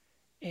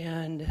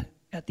 and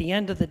at the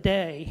end of the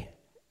day,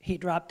 he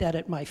dropped dead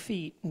at my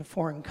feet in a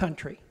foreign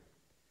country.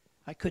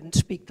 I couldn't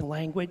speak the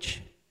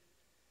language,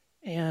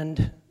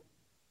 and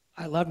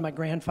I loved my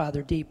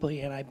grandfather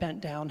deeply, and I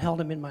bent down, held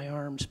him in my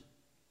arms,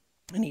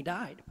 and he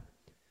died.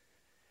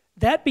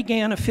 That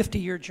began a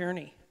 50-year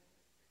journey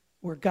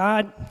where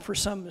God, for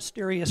some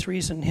mysterious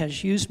reason,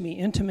 has used me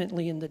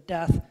intimately in the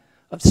death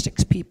of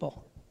 6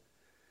 people.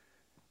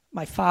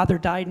 My father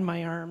died in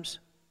my arms.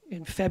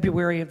 In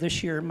February of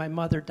this year, my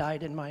mother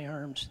died in my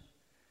arms.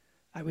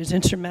 I was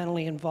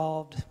instrumentally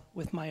involved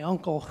with my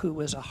uncle, who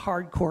was a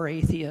hardcore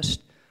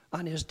atheist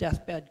on his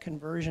deathbed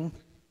conversion,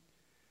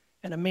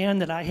 and a man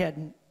that I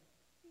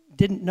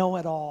didn't know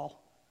at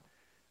all.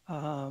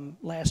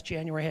 Last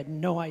January, I had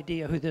no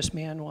idea who this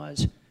man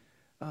was.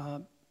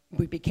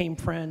 We became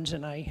friends,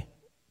 and I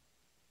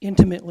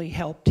intimately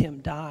helped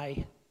him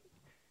die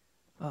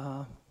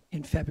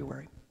in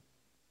February.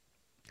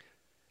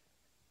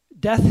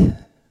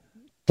 Death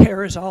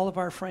tears all of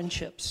our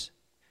friendships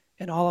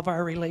and all of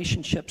our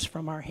relationships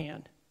from our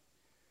hand.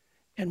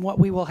 And what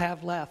we will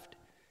have left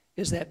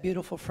is that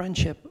beautiful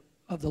friendship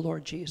of the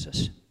Lord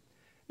Jesus.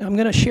 Now, I'm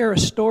going to share a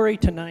story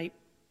tonight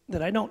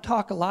that I don't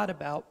talk a lot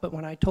about, but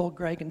when I told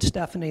Greg and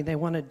Stephanie they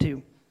wanted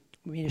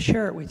me to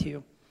share it with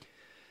you.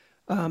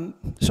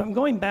 So I'm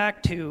going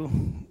back to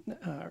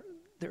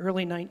the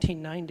early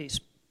 1990s.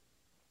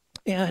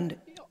 And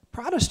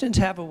Protestants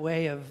have a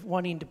way of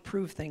wanting to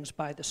prove things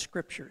by the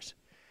scriptures.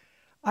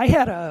 I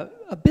had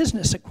a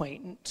business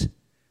acquaintance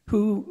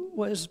who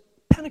was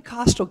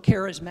Pentecostal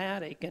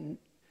charismatic and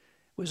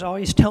was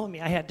always telling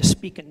me I had to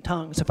speak in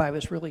tongues if I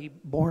was really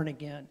born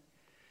again.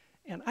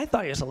 And I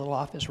thought he was a little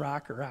off his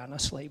rocker,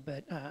 honestly,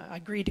 but I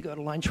agreed to go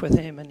to lunch with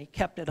him, and he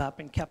kept it up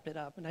and kept it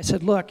up. And I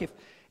said, look,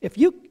 if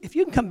you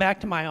can come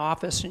back to my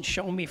office and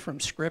show me from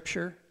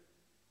Scripture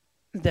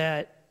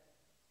that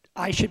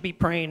I should be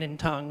praying in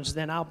tongues,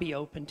 then I'll be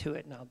open to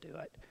it and I'll do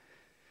it.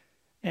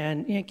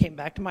 And he came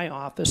back to my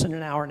office, and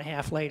an hour and a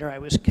half later I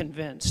was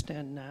convinced.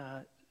 And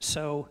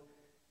so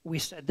we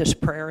said this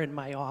prayer in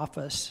my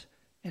office,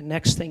 and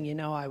next thing you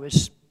know,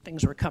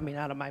 things were coming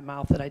out of my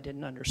mouth that I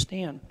didn't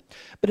understand.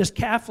 But as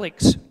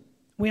Catholics,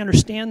 we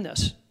understand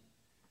this.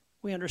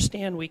 We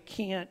understand we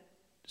can't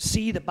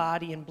see the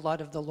body and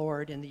blood of the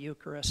Lord in the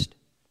Eucharist,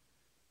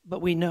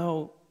 but we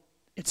know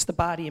it's the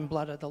body and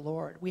blood of the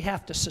Lord. We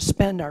have to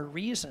suspend our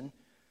reason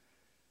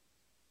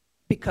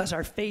because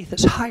our faith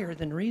is higher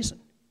than reason.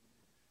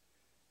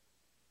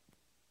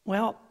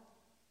 Well,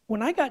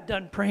 when I got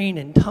done praying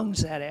in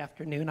tongues that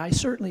afternoon, I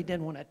certainly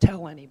didn't want to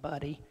tell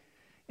anybody.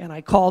 And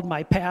I called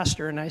my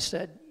pastor and I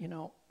said,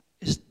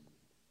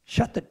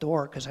 shut the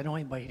door because I don't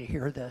want anybody to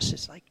hear this.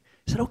 Is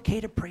it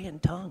okay to pray in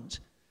tongues?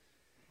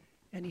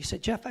 And he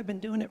said, Jeff, I've been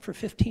doing it for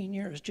 15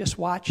 years. Just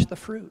watch the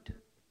fruit.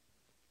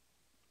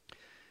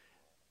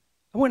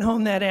 I went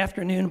home that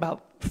afternoon,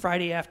 about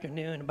Friday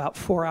afternoon. About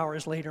 4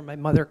 hours later, my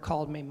mother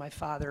called me. My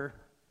father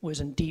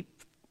was in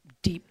deep,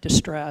 deep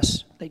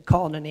distress. They'd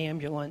called an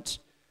ambulance.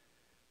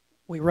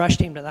 We rushed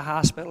him to the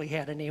hospital. He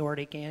had an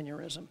aortic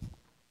aneurysm,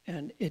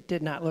 and it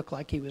did not look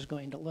like he was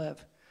going to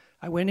live.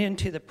 I went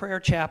into the prayer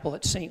chapel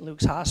at St.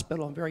 Luke's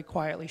Hospital and very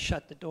quietly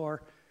shut the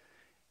door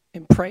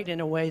and prayed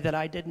in a way that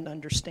I didn't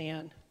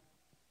understand.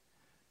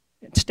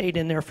 And stayed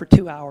in there for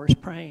 2 hours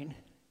praying.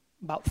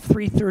 About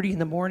 3:30 in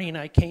the morning,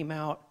 I came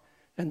out,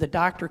 and the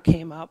doctor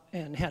came up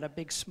and had a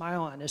big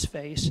smile on his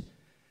face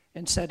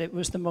and said it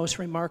was the most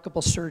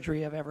remarkable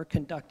surgery I've ever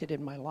conducted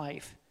in my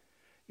life.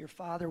 Your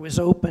father was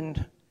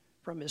opened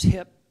from his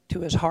hip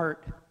to his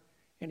heart,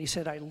 and he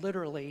said I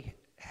literally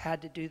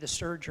had to do the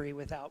surgery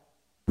without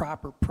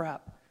proper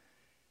prep.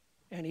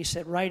 And he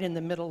said right in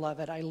the middle of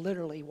it, I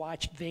literally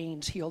watched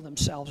veins heal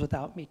themselves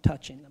without me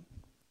touching them.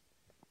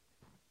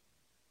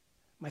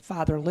 My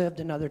father lived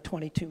another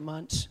 22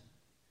 months.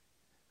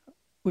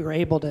 We were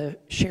able to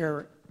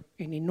share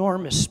an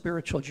enormous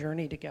spiritual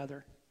journey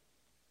together.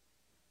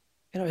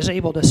 And I was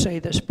able to say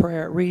this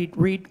prayer,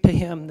 read to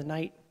him the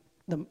night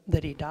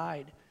that he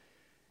died.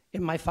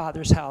 In my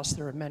father's house,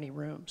 there are many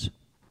rooms.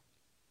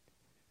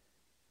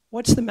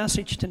 What's the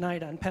message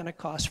tonight on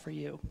Pentecost for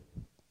you?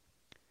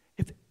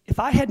 If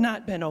I had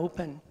not been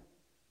open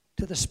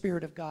to the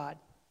Spirit of God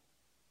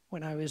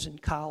when I was in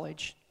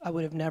college, I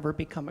would have never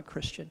become a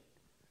Christian.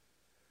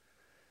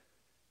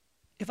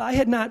 If I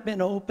had not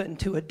been open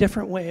to a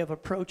different way of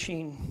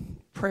approaching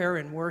prayer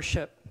and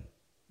worship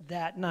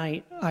that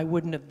night, I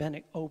wouldn't have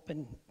been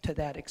open to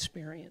that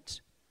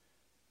experience.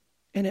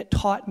 And it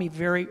taught me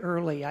very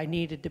early I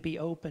needed to be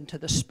open to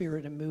the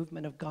spirit and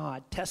movement of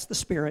God. Test the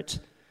spirits.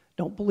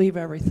 Don't believe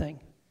everything.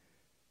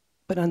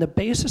 But on the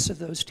basis of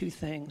those two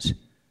things,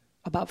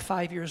 about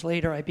 5 years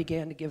later, I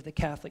began to give the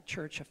Catholic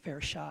Church a fair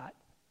shot.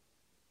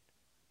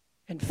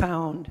 and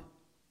found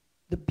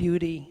the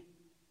beauty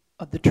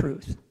of the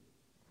truth.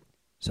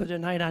 So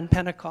tonight on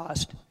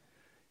Pentecost,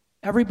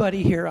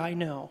 everybody here I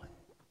know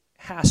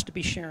has to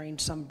be sharing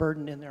some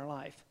burden in their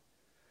life.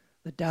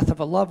 The death of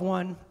a loved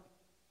one,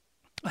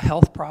 a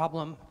health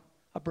problem,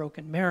 a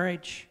broken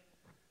marriage,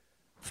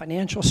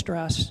 financial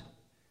stress.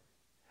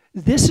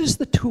 This is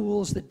the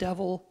tools the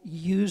devil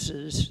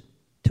uses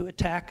to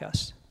attack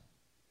us.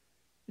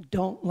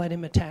 Don't let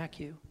him attack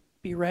you.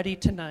 Be ready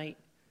tonight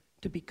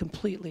to be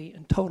completely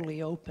and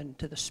totally open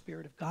to the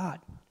Spirit of God.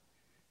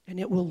 And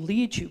it will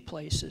lead you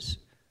places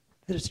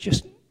that it's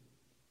just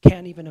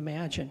can't even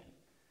imagine.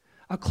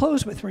 I'll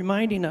close with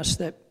reminding us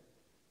that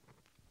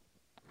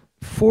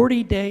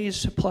 40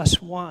 days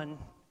plus one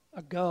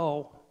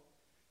ago,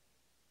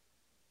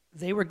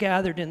 they were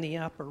gathered in the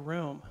upper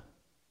room,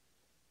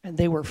 and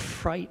they were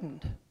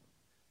frightened.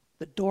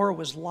 The door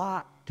was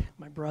locked,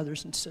 my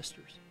brothers and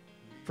sisters,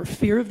 for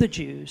fear of the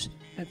Jews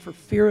and for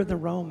fear of the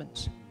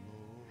Romans.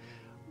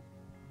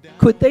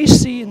 Could they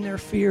see in their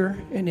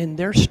fear and in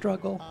their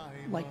struggle,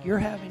 like you're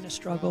having a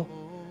struggle,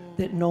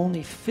 that in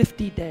only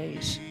 50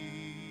 days,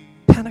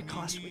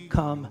 Pentecost would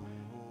come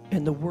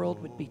and the world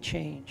would be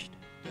changed?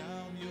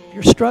 If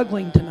you're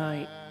struggling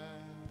tonight,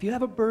 if you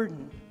have a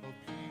burden,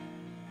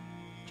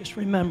 just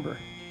remember,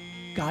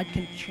 God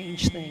can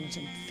change things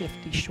in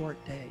 50 short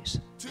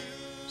days.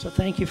 So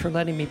thank you for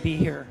letting me be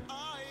here.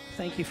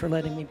 Thank you for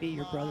letting me be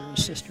your brother and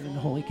sister in the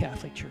Holy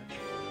Catholic Church.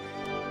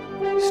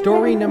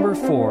 Story number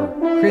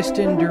 4,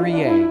 Kristen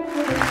Duryea.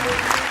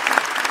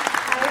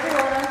 Hi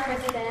everyone, I'm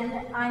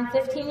Kristen. I'm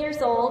 15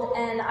 years old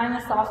and I'm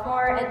a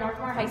sophomore at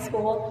Northmore High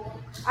School.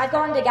 I've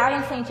gone to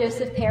Gallion St.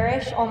 Joseph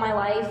Parish all my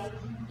life,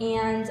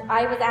 and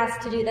I was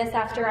asked to do this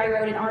after I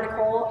wrote an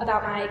article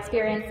about my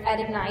experience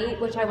at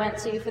Ignite, which I went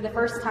to for the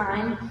first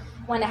time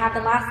when it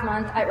happened last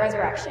month at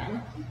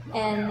Resurrection.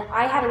 And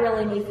I had a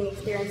really amazing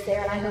experience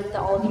there, and I hope that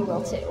all of you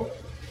will too.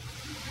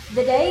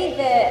 The day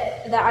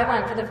that I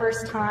went for the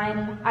first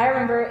time, I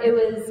remember it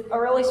was a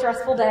really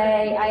stressful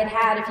day. I had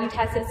had a few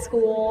tests at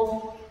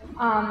school.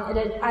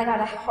 I had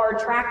a hard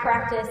track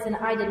practice, and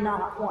I did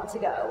not want to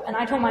go. And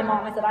I told my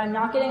mom, I said, I'm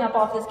not getting up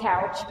off this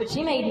couch, but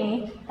she made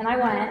me, and I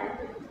went.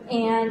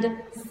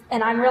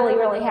 And I'm really,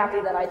 really happy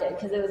that I did,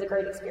 because it was a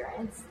great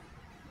experience.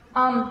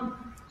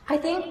 I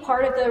think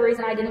part of the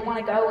reason I didn't want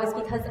to go was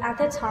because at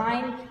the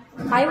time,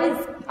 I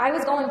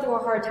was going through a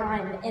hard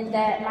time in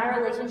that my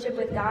relationship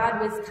with God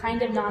was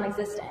kind of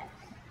non-existent.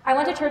 I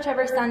went to church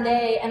every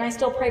Sunday, and I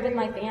still prayed with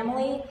my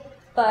family,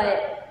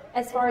 but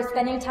as far as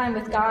spending time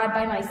with God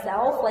by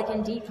myself, like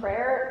in deep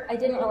prayer, it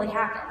didn't really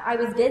happen. I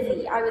was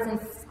busy. I was in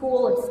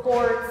school and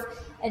sports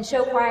and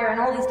show choir and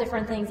all these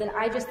different things, and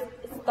I just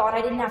thought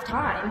I didn't have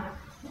time.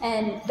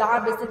 And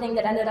God was the thing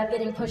that ended up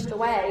getting pushed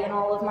away in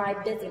all of my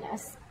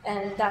busyness.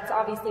 And that's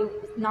obviously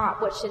not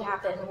what should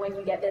happen when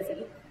you get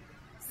busy.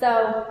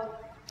 So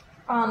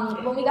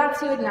when we got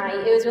to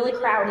Ignite, it was really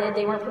crowded.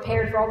 They weren't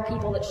prepared for all the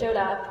people that showed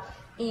up.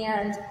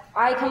 And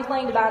I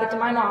complained about it to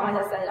my mom.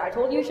 I said, I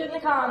told you you shouldn't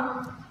have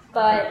come.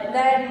 But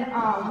then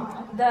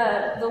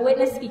the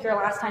witness speaker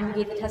last time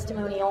who gave the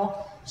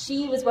testimonial,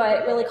 she was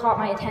what really caught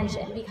my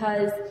attention,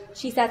 because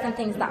she said some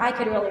things that I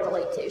could really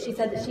relate to. She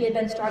said that she had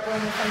been struggling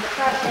with some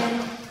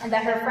depression and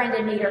that her friend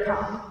had made her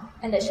come,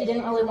 and that she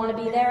didn't really want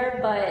to be there,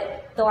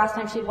 but the last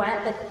time she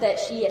went, that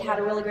she had had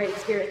a really great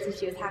experience and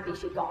she was happy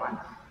she'd gone.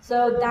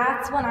 So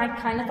that's when I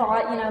kind of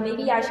thought,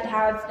 maybe I should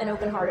have an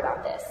open heart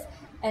about this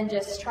and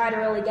just try to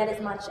really get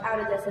as much out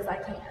of this as I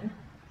can.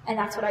 And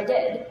that's what I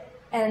did.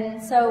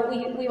 And so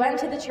we went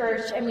to the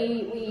church, and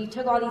we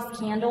took all these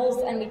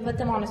candles and we put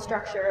them on a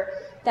structure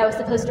that was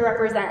supposed to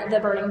represent the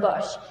burning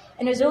bush.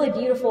 And it was really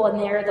beautiful in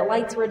there. The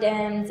lights were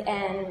dimmed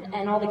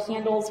and all the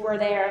candles were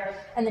there,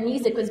 and the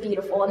music was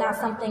beautiful. And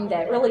that's something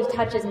that really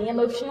touches me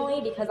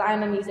emotionally, because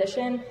I'm a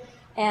musician.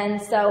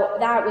 And so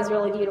that was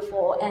really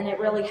beautiful, and it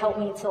really helped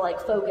me to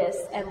focus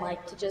and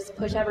to just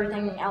push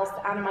everything else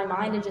out of my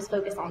mind and just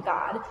focus on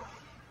God.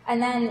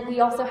 And then we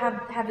also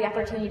have the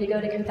opportunity to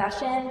go to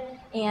confession,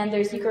 and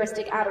there's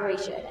Eucharistic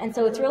adoration. And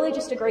so it's really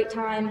just a great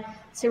time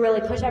to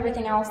really push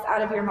everything else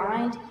out of your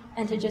mind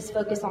and to just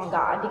focus on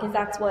God, because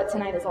that's what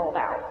tonight is all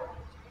about.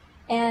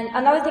 And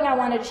another thing I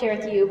wanted to share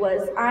with you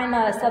was I'm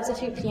a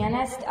substitute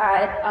pianist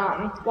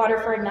at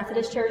Waterford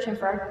Methodist Church in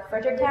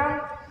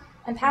Fredericktown.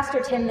 And Pastor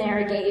Tim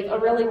there gave a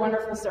really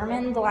wonderful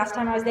sermon the last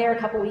time I was there a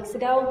couple weeks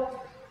ago.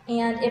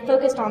 And it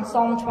focused on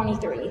Psalm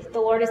 23, "The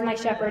Lord is my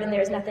shepherd, and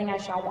there is nothing I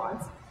shall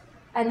want."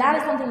 And that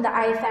is something that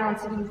I found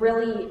to be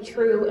really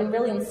true and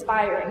really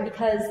inspiring,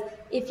 because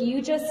if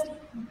you just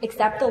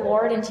accept the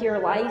Lord into your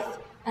life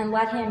and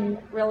let him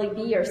really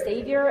be your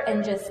savior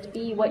and just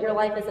be what your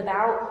life is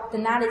about,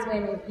 then that is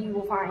when you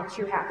will find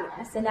true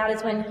happiness. And that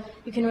is when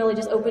you can really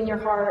just open your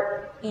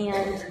heart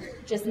and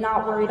just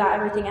not worry about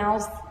everything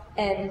else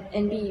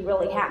and be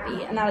really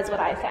happy. And that is what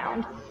I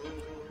found.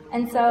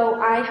 And so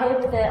I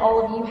hope that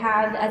all of you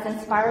have as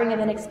inspiring of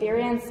an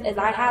experience as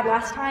I had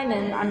last time,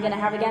 and I'm going to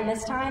have again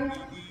this time.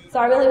 So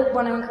I really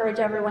want to encourage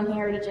everyone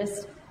here to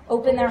just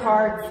open their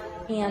hearts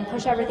and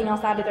push everything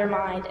else out of their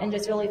mind and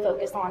just really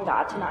focus on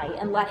God tonight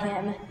and let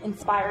Him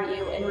inspire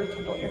you and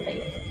rekindle your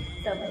faith.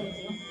 So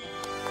thank you.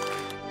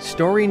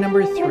 Story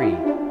number 3,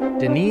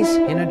 Denise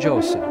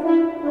Hinojosa.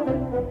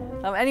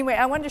 Anyway,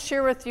 I wanted to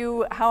share with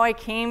you how I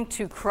came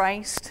to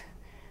Christ.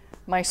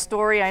 My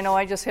story, I know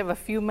I just have a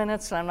few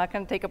minutes, and I'm not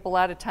going to take up a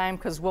lot of time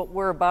because what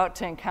we're about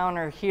to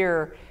encounter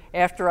here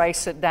after I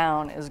sit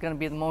down is going to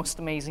be the most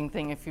amazing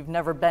thing. If you've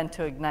never been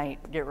to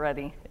Ignite, get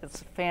ready.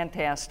 It's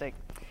fantastic.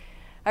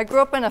 I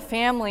grew up in a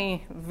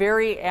family,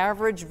 very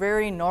average,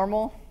 very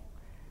normal.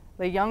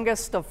 The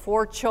youngest of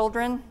 4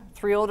 children,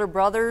 3 older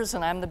brothers,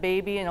 and I'm the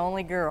baby and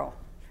only girl.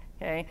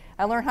 Okay?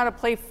 I learned how to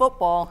play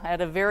football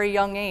at a very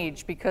young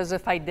age because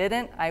if I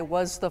didn't, I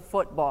was the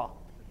football.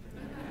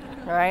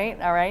 Right?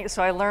 All right?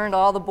 So I learned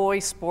all the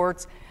boys'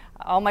 sports.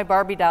 All my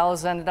Barbie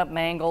dolls ended up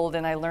mangled,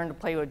 and I learned to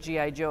play with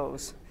G.I.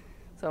 Joes.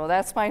 So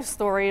that's my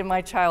story of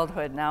my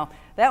childhood. Now,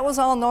 that was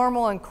all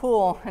normal and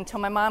cool until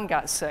my mom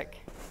got sick.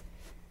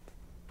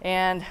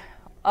 And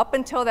up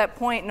until that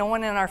point, no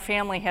one in our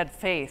family had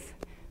faith.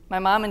 My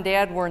mom and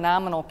dad were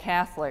nominal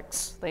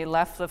Catholics. They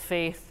left the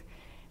faith.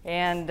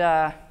 And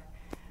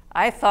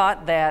I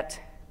thought that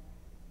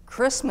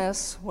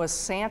Christmas was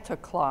Santa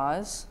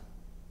Claus,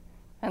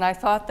 and I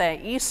thought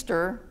that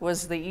Easter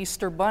was the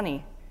Easter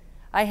Bunny.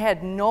 I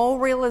had no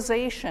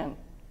realization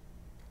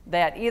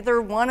that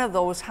either one of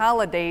those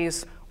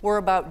holidays were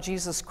about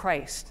Jesus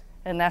Christ,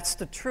 and that's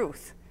the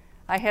truth.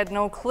 I had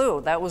no clue.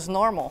 That was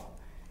normal.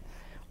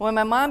 When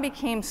my mom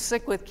became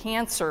sick with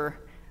cancer,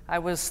 I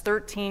was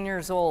 13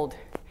 years old,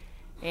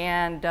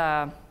 and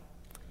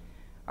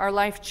our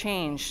life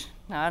changed.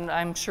 Now,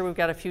 I'm sure we've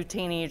got a few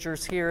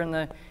teenagers here in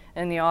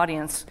the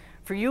audience.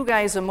 For you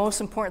guys, the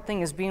most important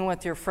thing is being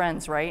with your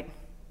friends, right?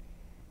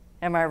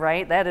 Am I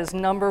right? That is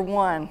number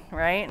one,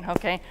 right?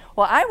 Okay.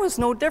 Well, I was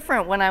no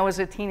different when I was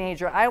a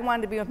teenager. I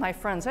wanted to be with my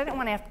friends. I didn't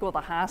want to have to go to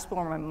the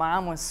hospital when my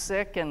mom was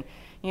sick, and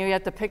you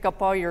had to pick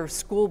up all your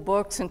school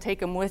books and take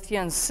them with you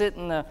and sit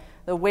in the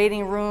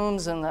waiting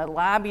rooms and the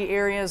lobby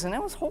areas, and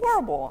it was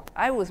horrible.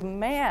 I was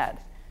mad.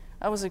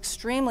 I was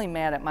extremely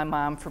mad at my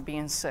mom for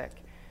being sick.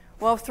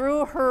 Well,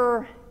 through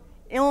her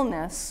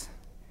illness,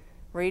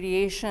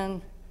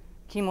 radiation,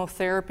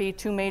 chemotherapy,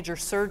 2 major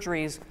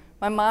surgeries,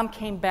 my mom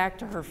came back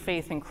to her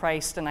faith in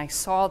Christ, and I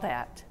saw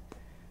that.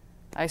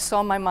 I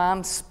saw my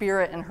mom's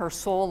spirit and her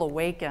soul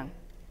awaken.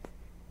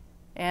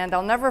 And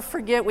I'll never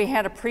forget, we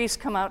had a priest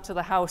come out to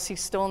the house.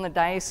 He's still in the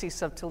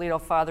Diocese of Toledo,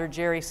 Father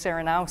Jerry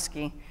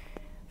Saranowski.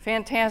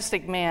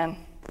 Fantastic man.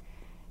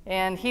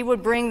 And he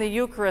would bring the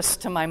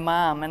Eucharist to my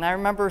mom, and I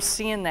remember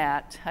seeing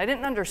that. I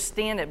didn't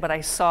understand it, but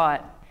I saw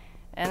it.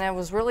 And I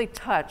was really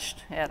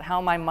touched at how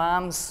my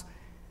mom's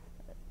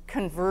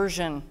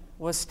conversion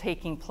was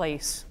taking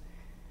place.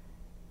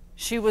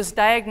 She was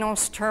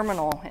diagnosed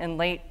terminal in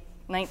late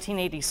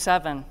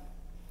 1987,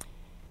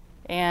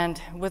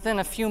 and within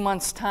a few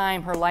months'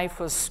 time, her life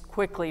was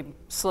quickly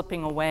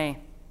slipping away.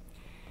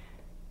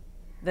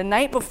 The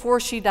night before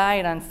she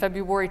died on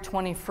February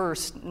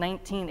 21st,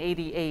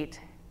 1988,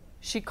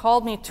 she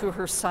called me to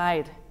her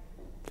side,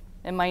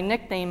 and my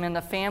nickname in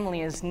the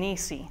family is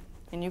Niecy,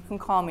 and you can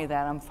call me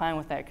that. I'm fine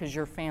with that because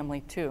you're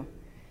family too.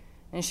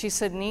 And she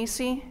said,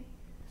 "Niecy,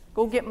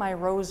 go get my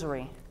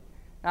rosary."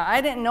 Now,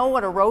 I didn't know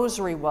what a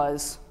rosary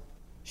was.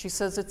 She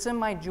says, "It's in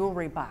my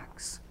jewelry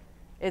box.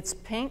 It's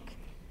pink,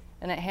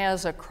 and it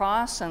has a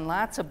cross and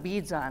lots of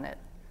beads on it."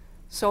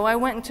 So I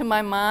went into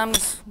my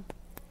mom's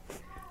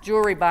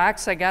jewelry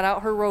box. I got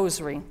out her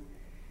rosary.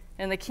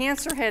 And the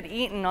cancer had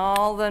eaten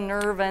all the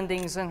nerve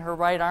endings in her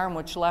right arm,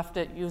 which left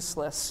it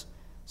useless.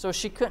 So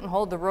she couldn't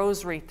hold the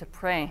rosary to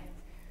pray.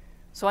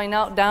 So I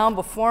knelt down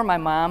before my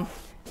mom,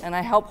 and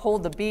I helped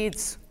hold the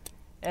beads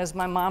as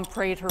my mom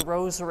prayed her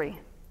rosary.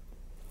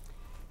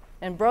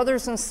 And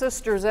brothers and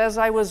sisters, as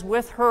I was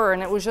with her,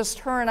 and it was just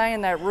her and I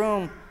in that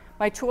room,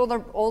 my 2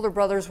 older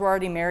brothers were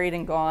already married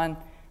and gone.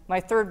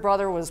 My 3rd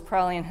brother was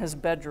probably in his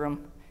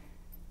bedroom.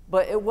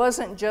 But it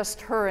wasn't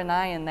just her and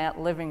I in that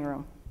living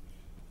room.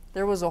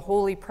 There was a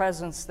holy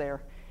presence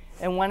there.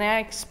 And when I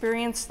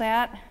experienced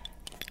that,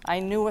 I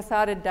knew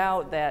without a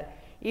doubt that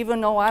even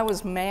though I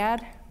was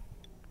mad,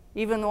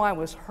 even though I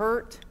was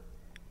hurt,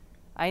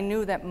 I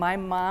knew that my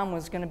mom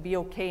was going to be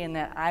okay and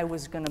that I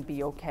was going to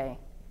be okay.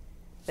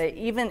 That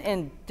even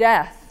in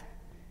death,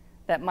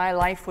 that my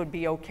life would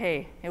be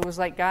okay. It was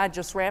like God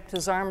just wrapped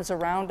his arms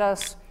around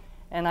us,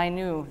 and I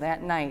knew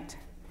that night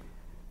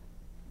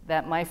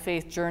that my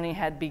faith journey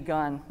had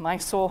begun. My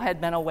soul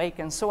had been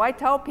awakened. So I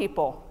tell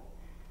people,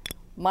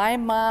 my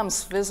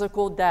mom's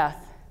physical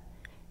death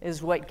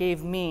is what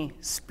gave me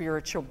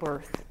spiritual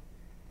birth.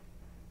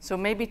 So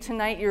maybe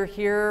tonight you're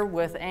here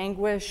with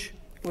anguish,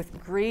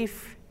 with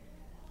grief.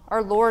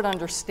 Our Lord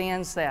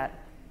understands that.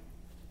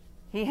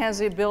 He has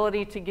the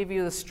ability to give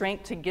you the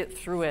strength to get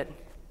through it.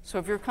 So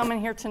if you're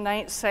coming here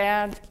tonight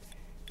sad,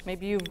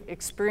 maybe you've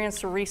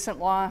experienced a recent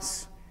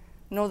loss,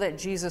 know that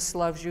Jesus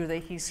loves you,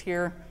 that he's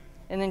here.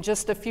 And in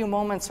just a few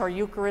moments, our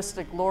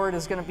Eucharistic Lord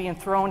is going to be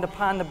enthroned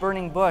upon the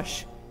burning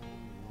bush.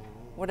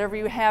 Whatever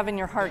you have in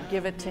your heart,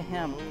 give it to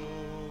him.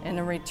 And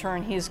in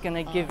return, He's going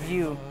to give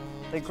you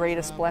the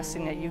greatest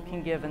blessing that you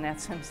can give, and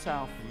that's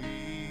Himself.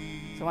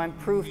 So I'm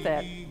proof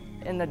that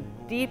in the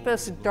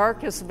deepest,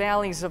 darkest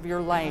valleys of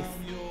your life,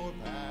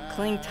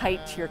 cling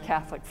tight to your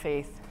Catholic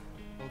faith.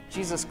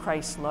 Jesus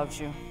Christ loves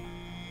you.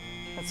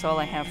 That's all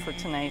I have for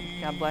tonight.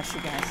 God bless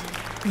you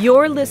guys.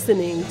 You're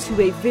listening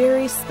to a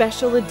very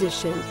special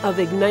edition of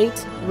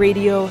Ignite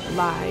Radio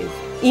Live.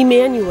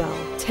 Emmanuel,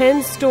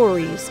 10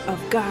 stories of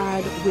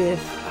God with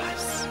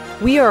us.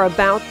 We are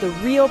about the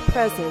real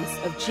presence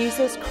of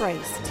Jesus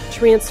Christ,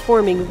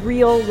 transforming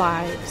real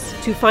lives.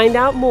 To find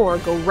out more,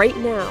 go right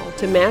now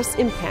to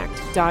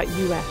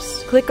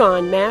massimpact.us. Click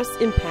on Mass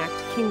Impact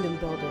Kingdom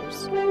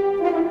Builders.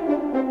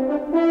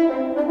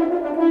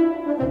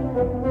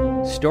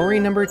 Story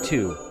number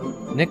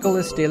 2,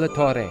 Nicholas de la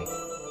Torre.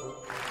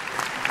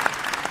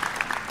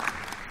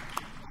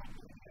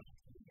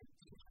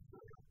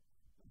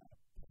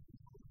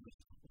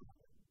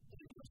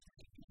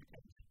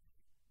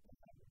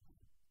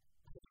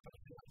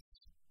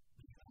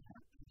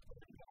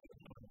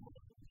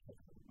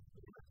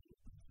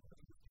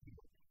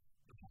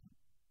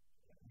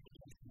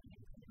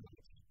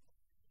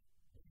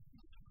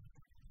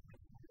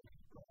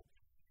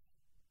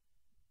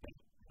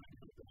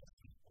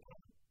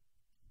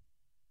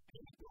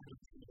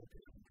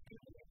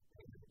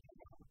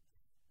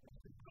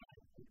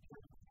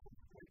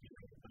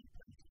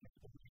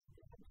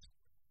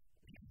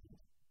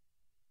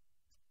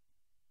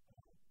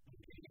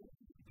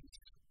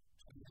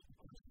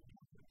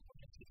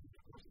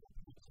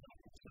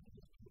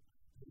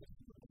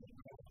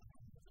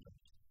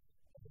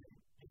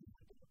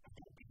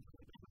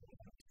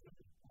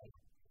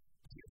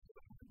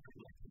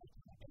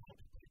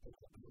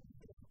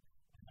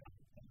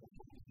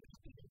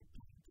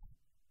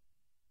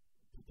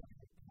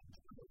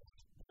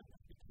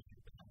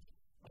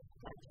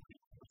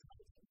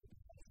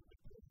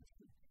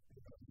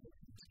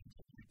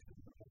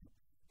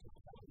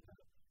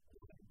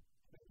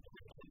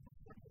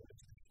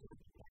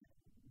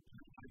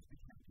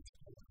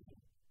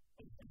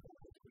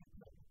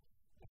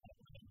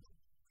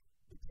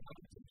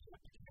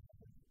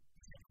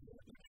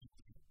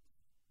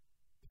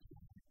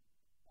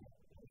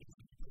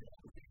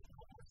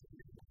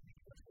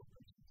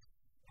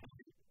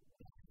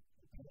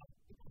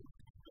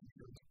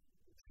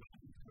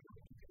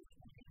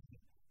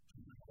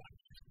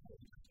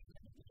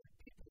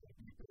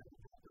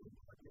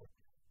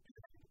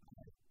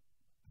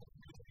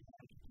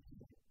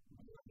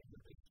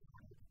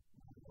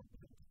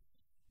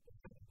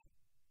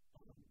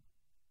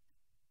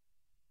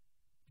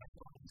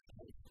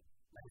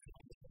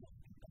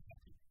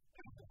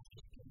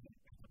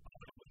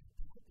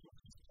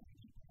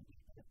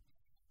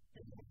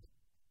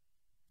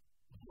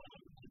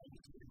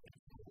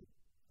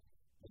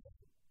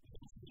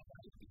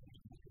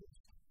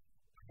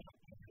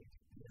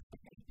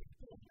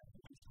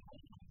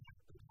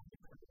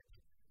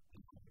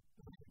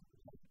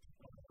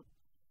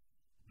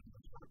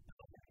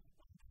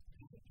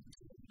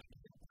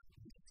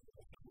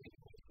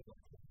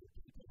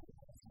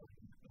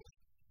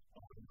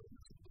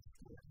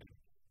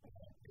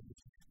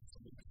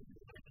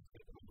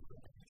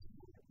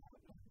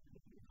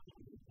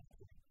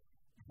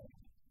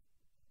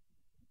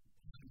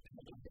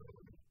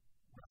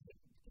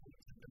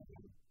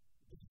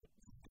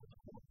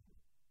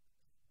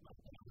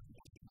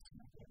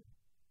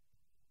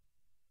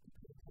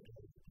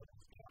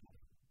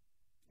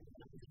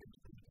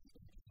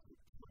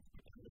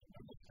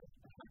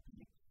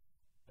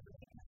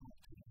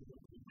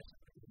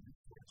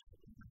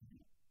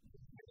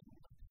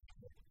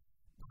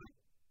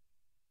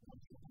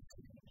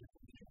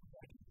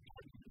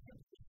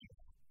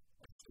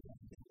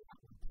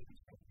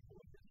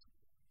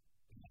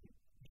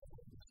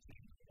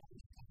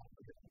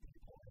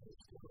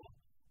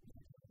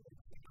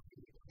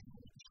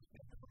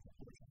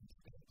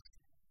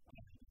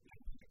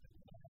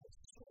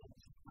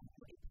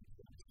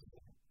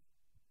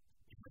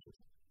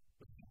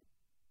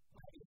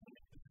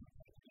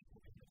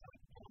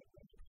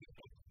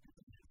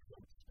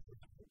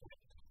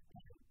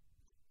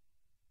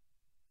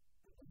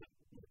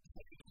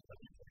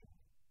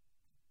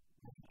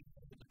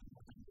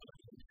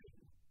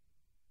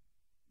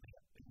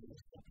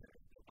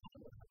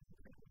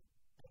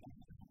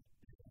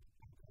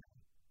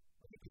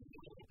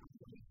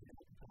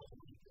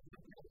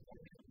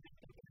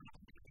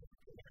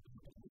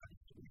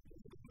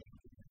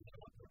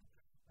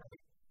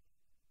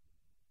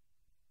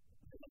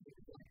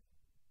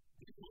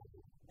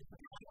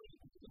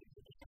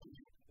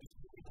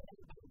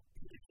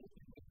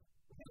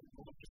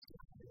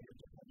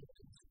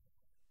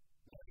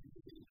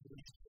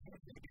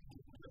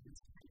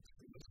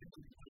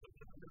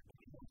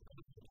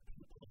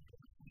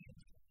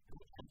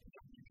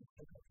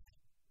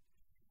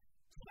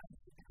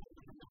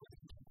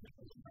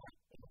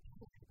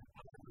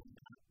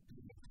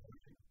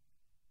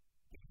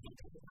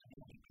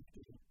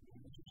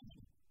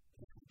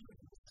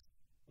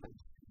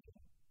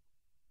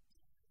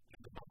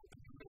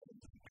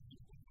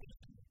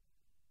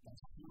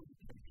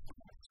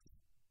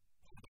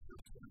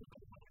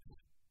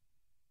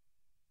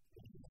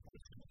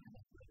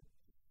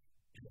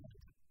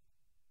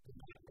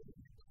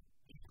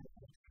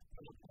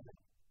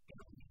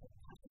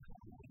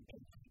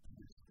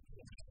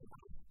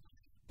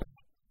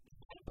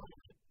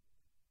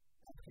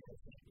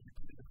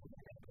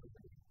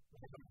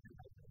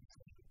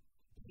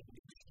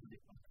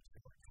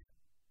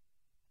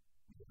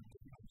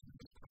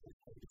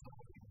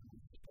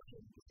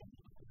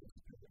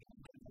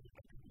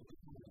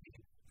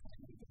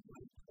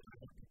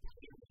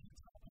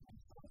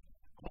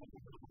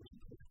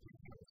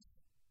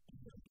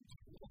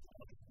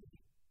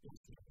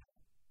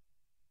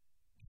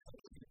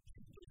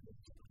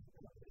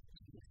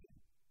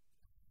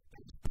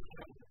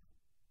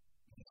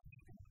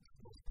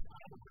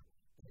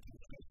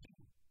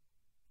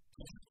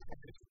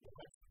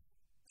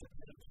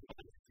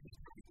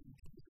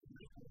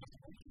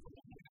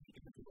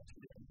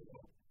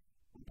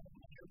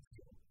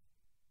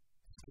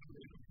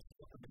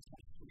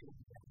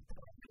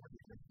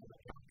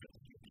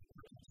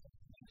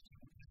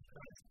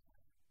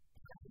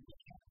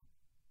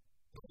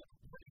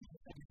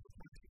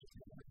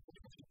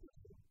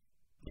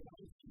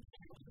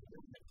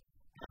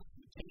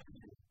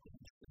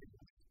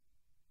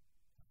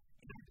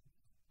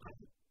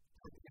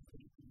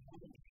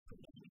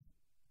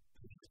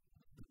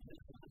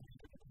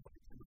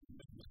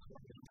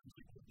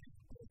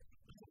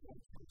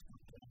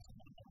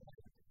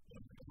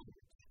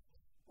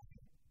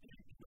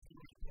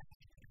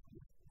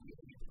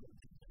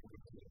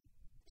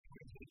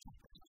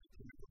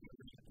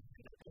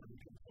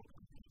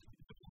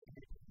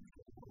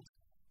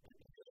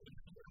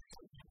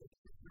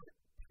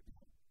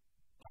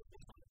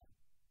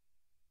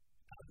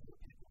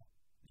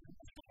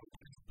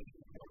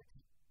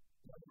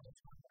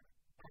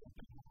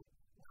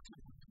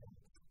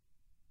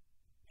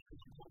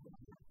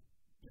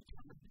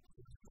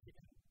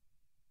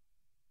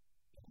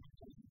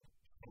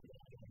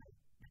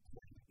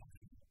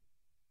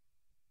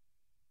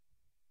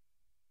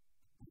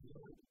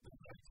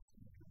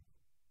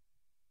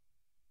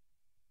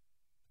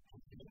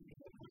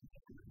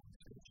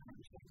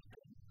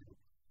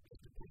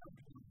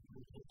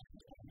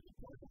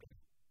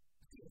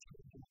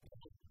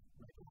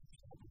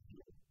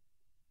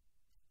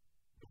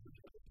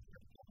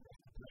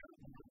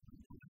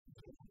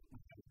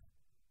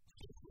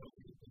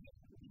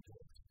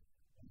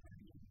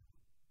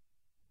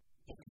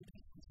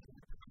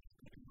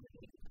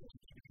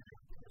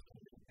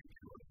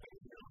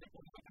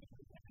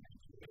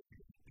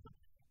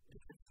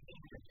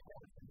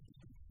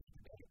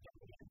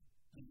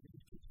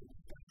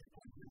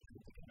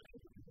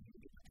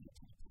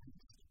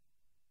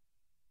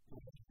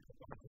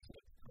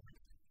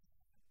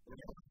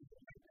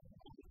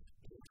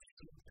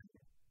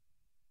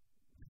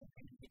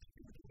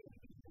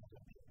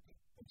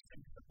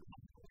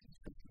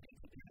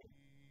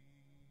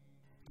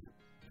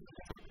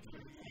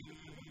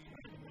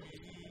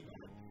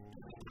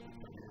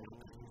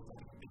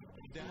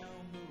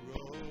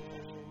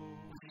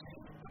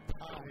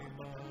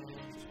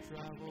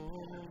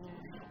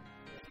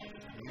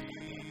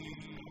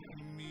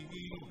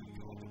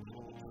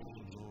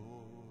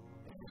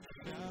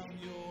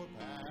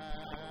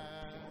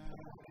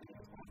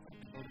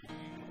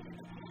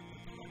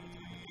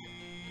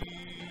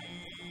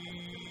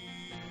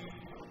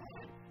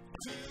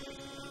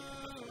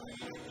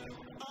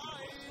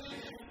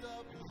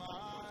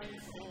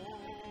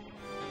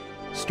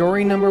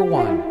 Story number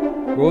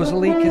 1,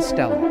 Rosalie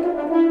Kostelic.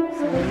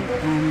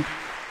 And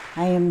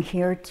I am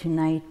here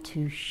tonight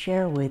to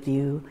share with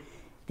you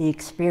the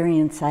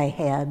experience I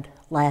had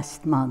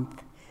last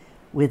month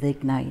with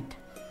Ignite.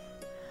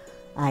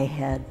 I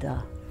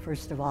had,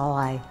 first of all,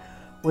 I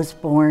was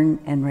born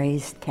and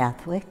raised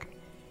Catholic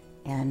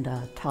and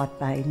taught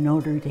by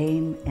Notre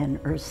Dame and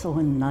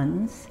Ursuline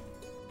nuns.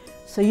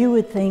 So you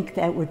would think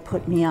that would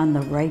put me on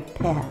the right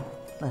path,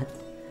 but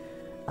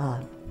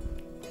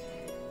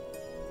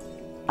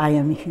I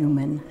am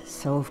human,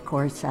 so of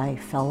course I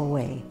fell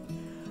away.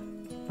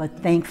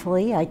 But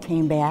thankfully I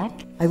came back.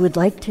 I would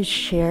like to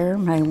share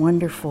my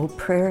wonderful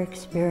prayer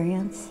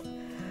experience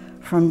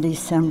from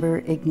December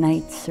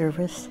Ignite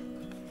service.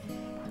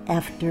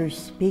 After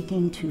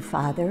speaking to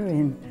Father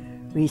and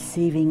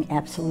receiving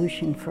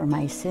absolution for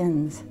my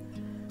sins,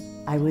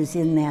 I was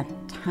in that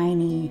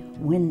tiny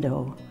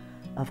window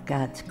of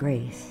God's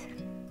grace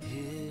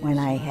when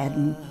I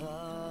hadn't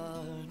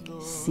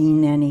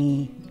seen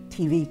any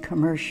TV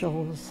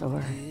commercials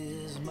or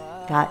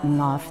gotten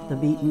off the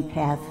beaten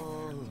path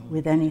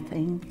with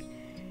anything,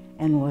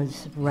 and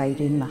was right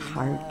in the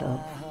heart of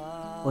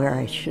where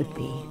I should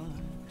be.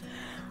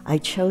 I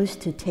chose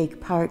to take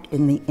part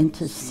in the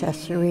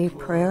intercessory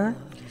prayer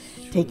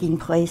taking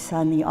place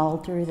on the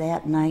altar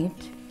that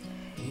night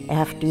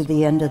after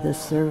the end of the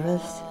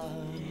service.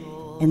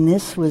 And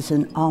this was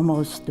an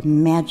almost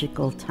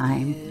magical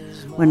time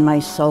when my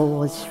soul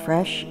was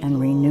fresh and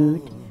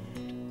renewed,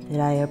 that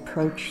I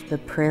approached the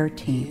prayer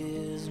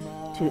team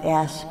to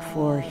ask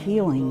for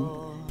healing,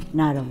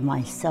 not of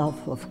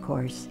myself, of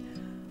course,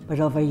 but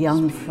of a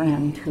young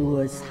friend who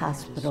was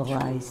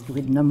hospitalized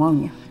with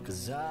pneumonia.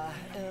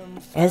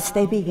 As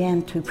they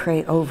began to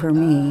pray over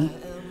me,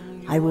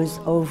 I was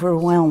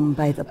overwhelmed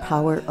by the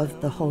power of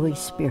the Holy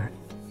Spirit.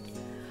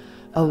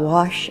 A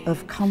wash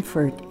of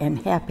comfort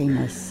and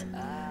happiness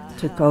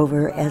took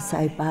over as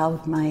I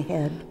bowed my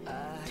head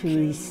to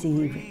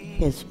receive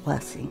His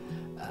blessing.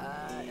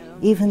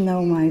 Even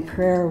though my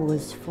prayer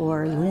was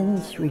for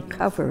Lynn's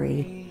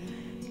recovery,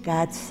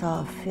 God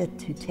saw fit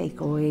to take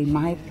away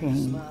my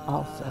pain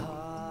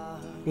also,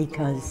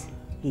 because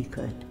He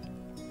could.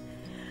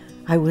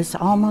 I was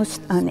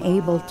almost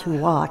unable to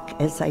walk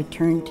as I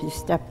turned to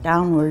step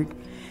downward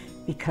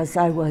because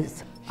I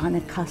was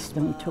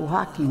unaccustomed to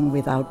walking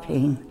without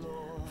pain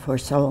for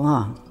so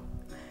long.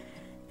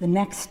 The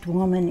next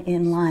woman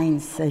in line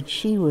said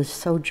she was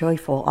so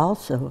joyful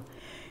also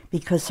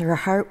because her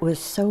heart was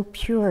so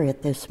pure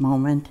at this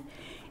moment,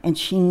 and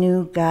she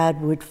knew God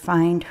would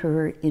find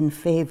her in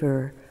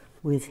favor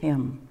with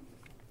Him.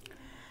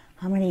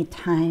 How many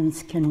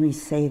times can we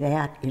say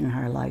that in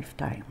our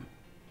lifetime?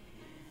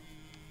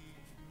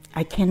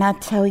 I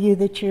cannot tell you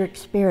that your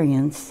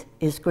experience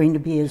is going to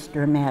be as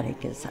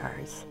dramatic as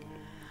ours.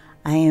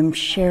 I am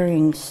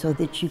sharing so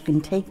that you can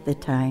take the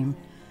time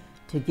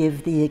to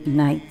give the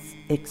Ignite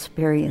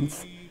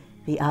experience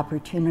the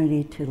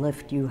opportunity to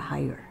lift you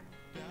higher.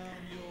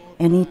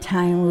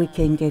 Anytime we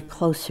can get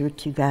closer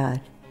to God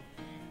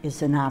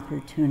is an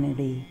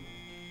opportunity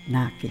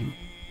knocking.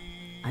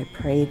 I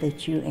pray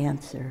that you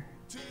answer,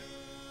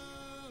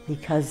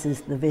 because as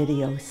the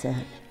video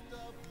said,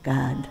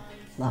 God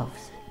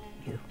loves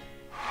you.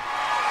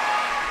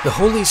 The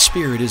Holy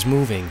Spirit is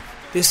moving.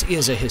 This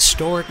is a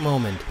historic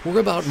moment.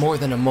 We're about more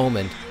than a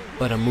moment,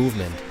 but a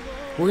movement.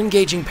 We're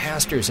engaging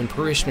pastors and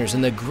parishioners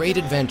in the great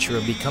adventure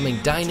of becoming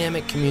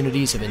dynamic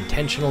communities of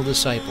intentional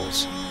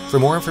disciples. For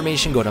more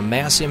information, go to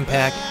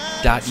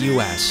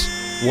massimpact.us.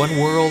 One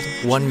world,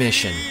 one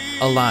mission,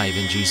 alive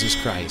in Jesus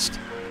Christ.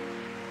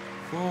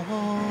 For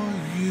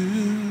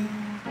you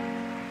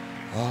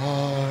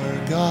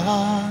are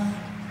God,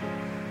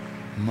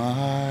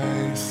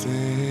 my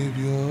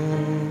Savior,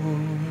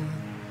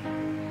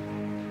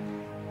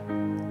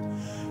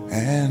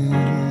 and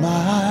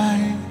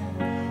my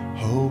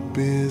hope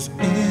is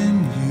in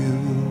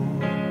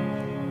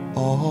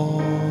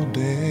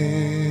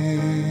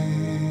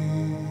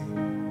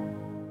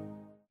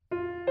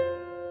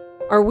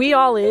Are we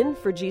all in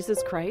for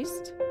Jesus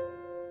Christ?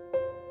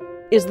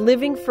 Is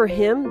living for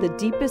Him the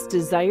deepest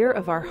desire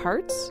of our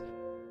hearts?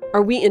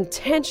 Are we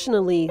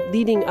intentionally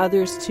leading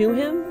others to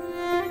Him?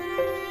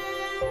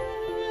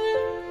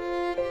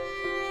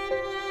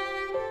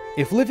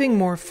 If living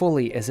more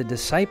fully as a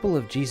disciple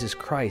of Jesus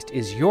Christ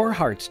is your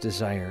heart's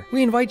desire,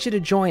 we invite you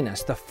to join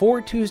us the 4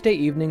 Tuesday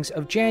evenings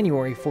of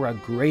January for a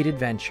great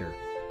adventure.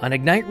 On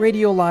Ignite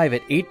Radio Live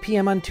at 8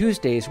 p.m. on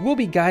Tuesdays, we'll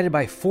be guided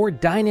by 4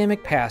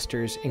 dynamic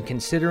pastors in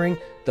considering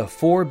the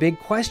 4 big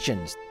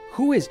questions.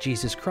 Who is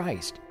Jesus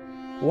Christ?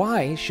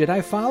 Why should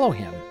I follow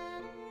Him?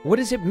 What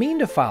does it mean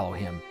to follow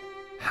Him?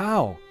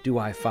 How do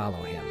I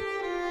follow Him?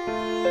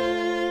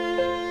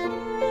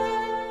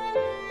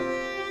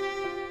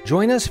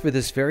 Join us for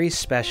this very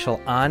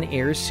special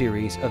on-air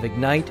series of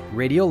Ignite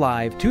Radio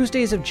Live,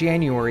 Tuesdays of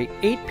January,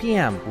 8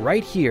 p.m.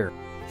 right here.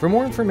 For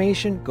more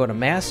information, go to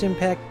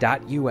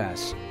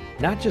massimpact.us.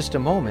 Not just a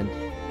moment,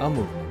 a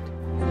movement.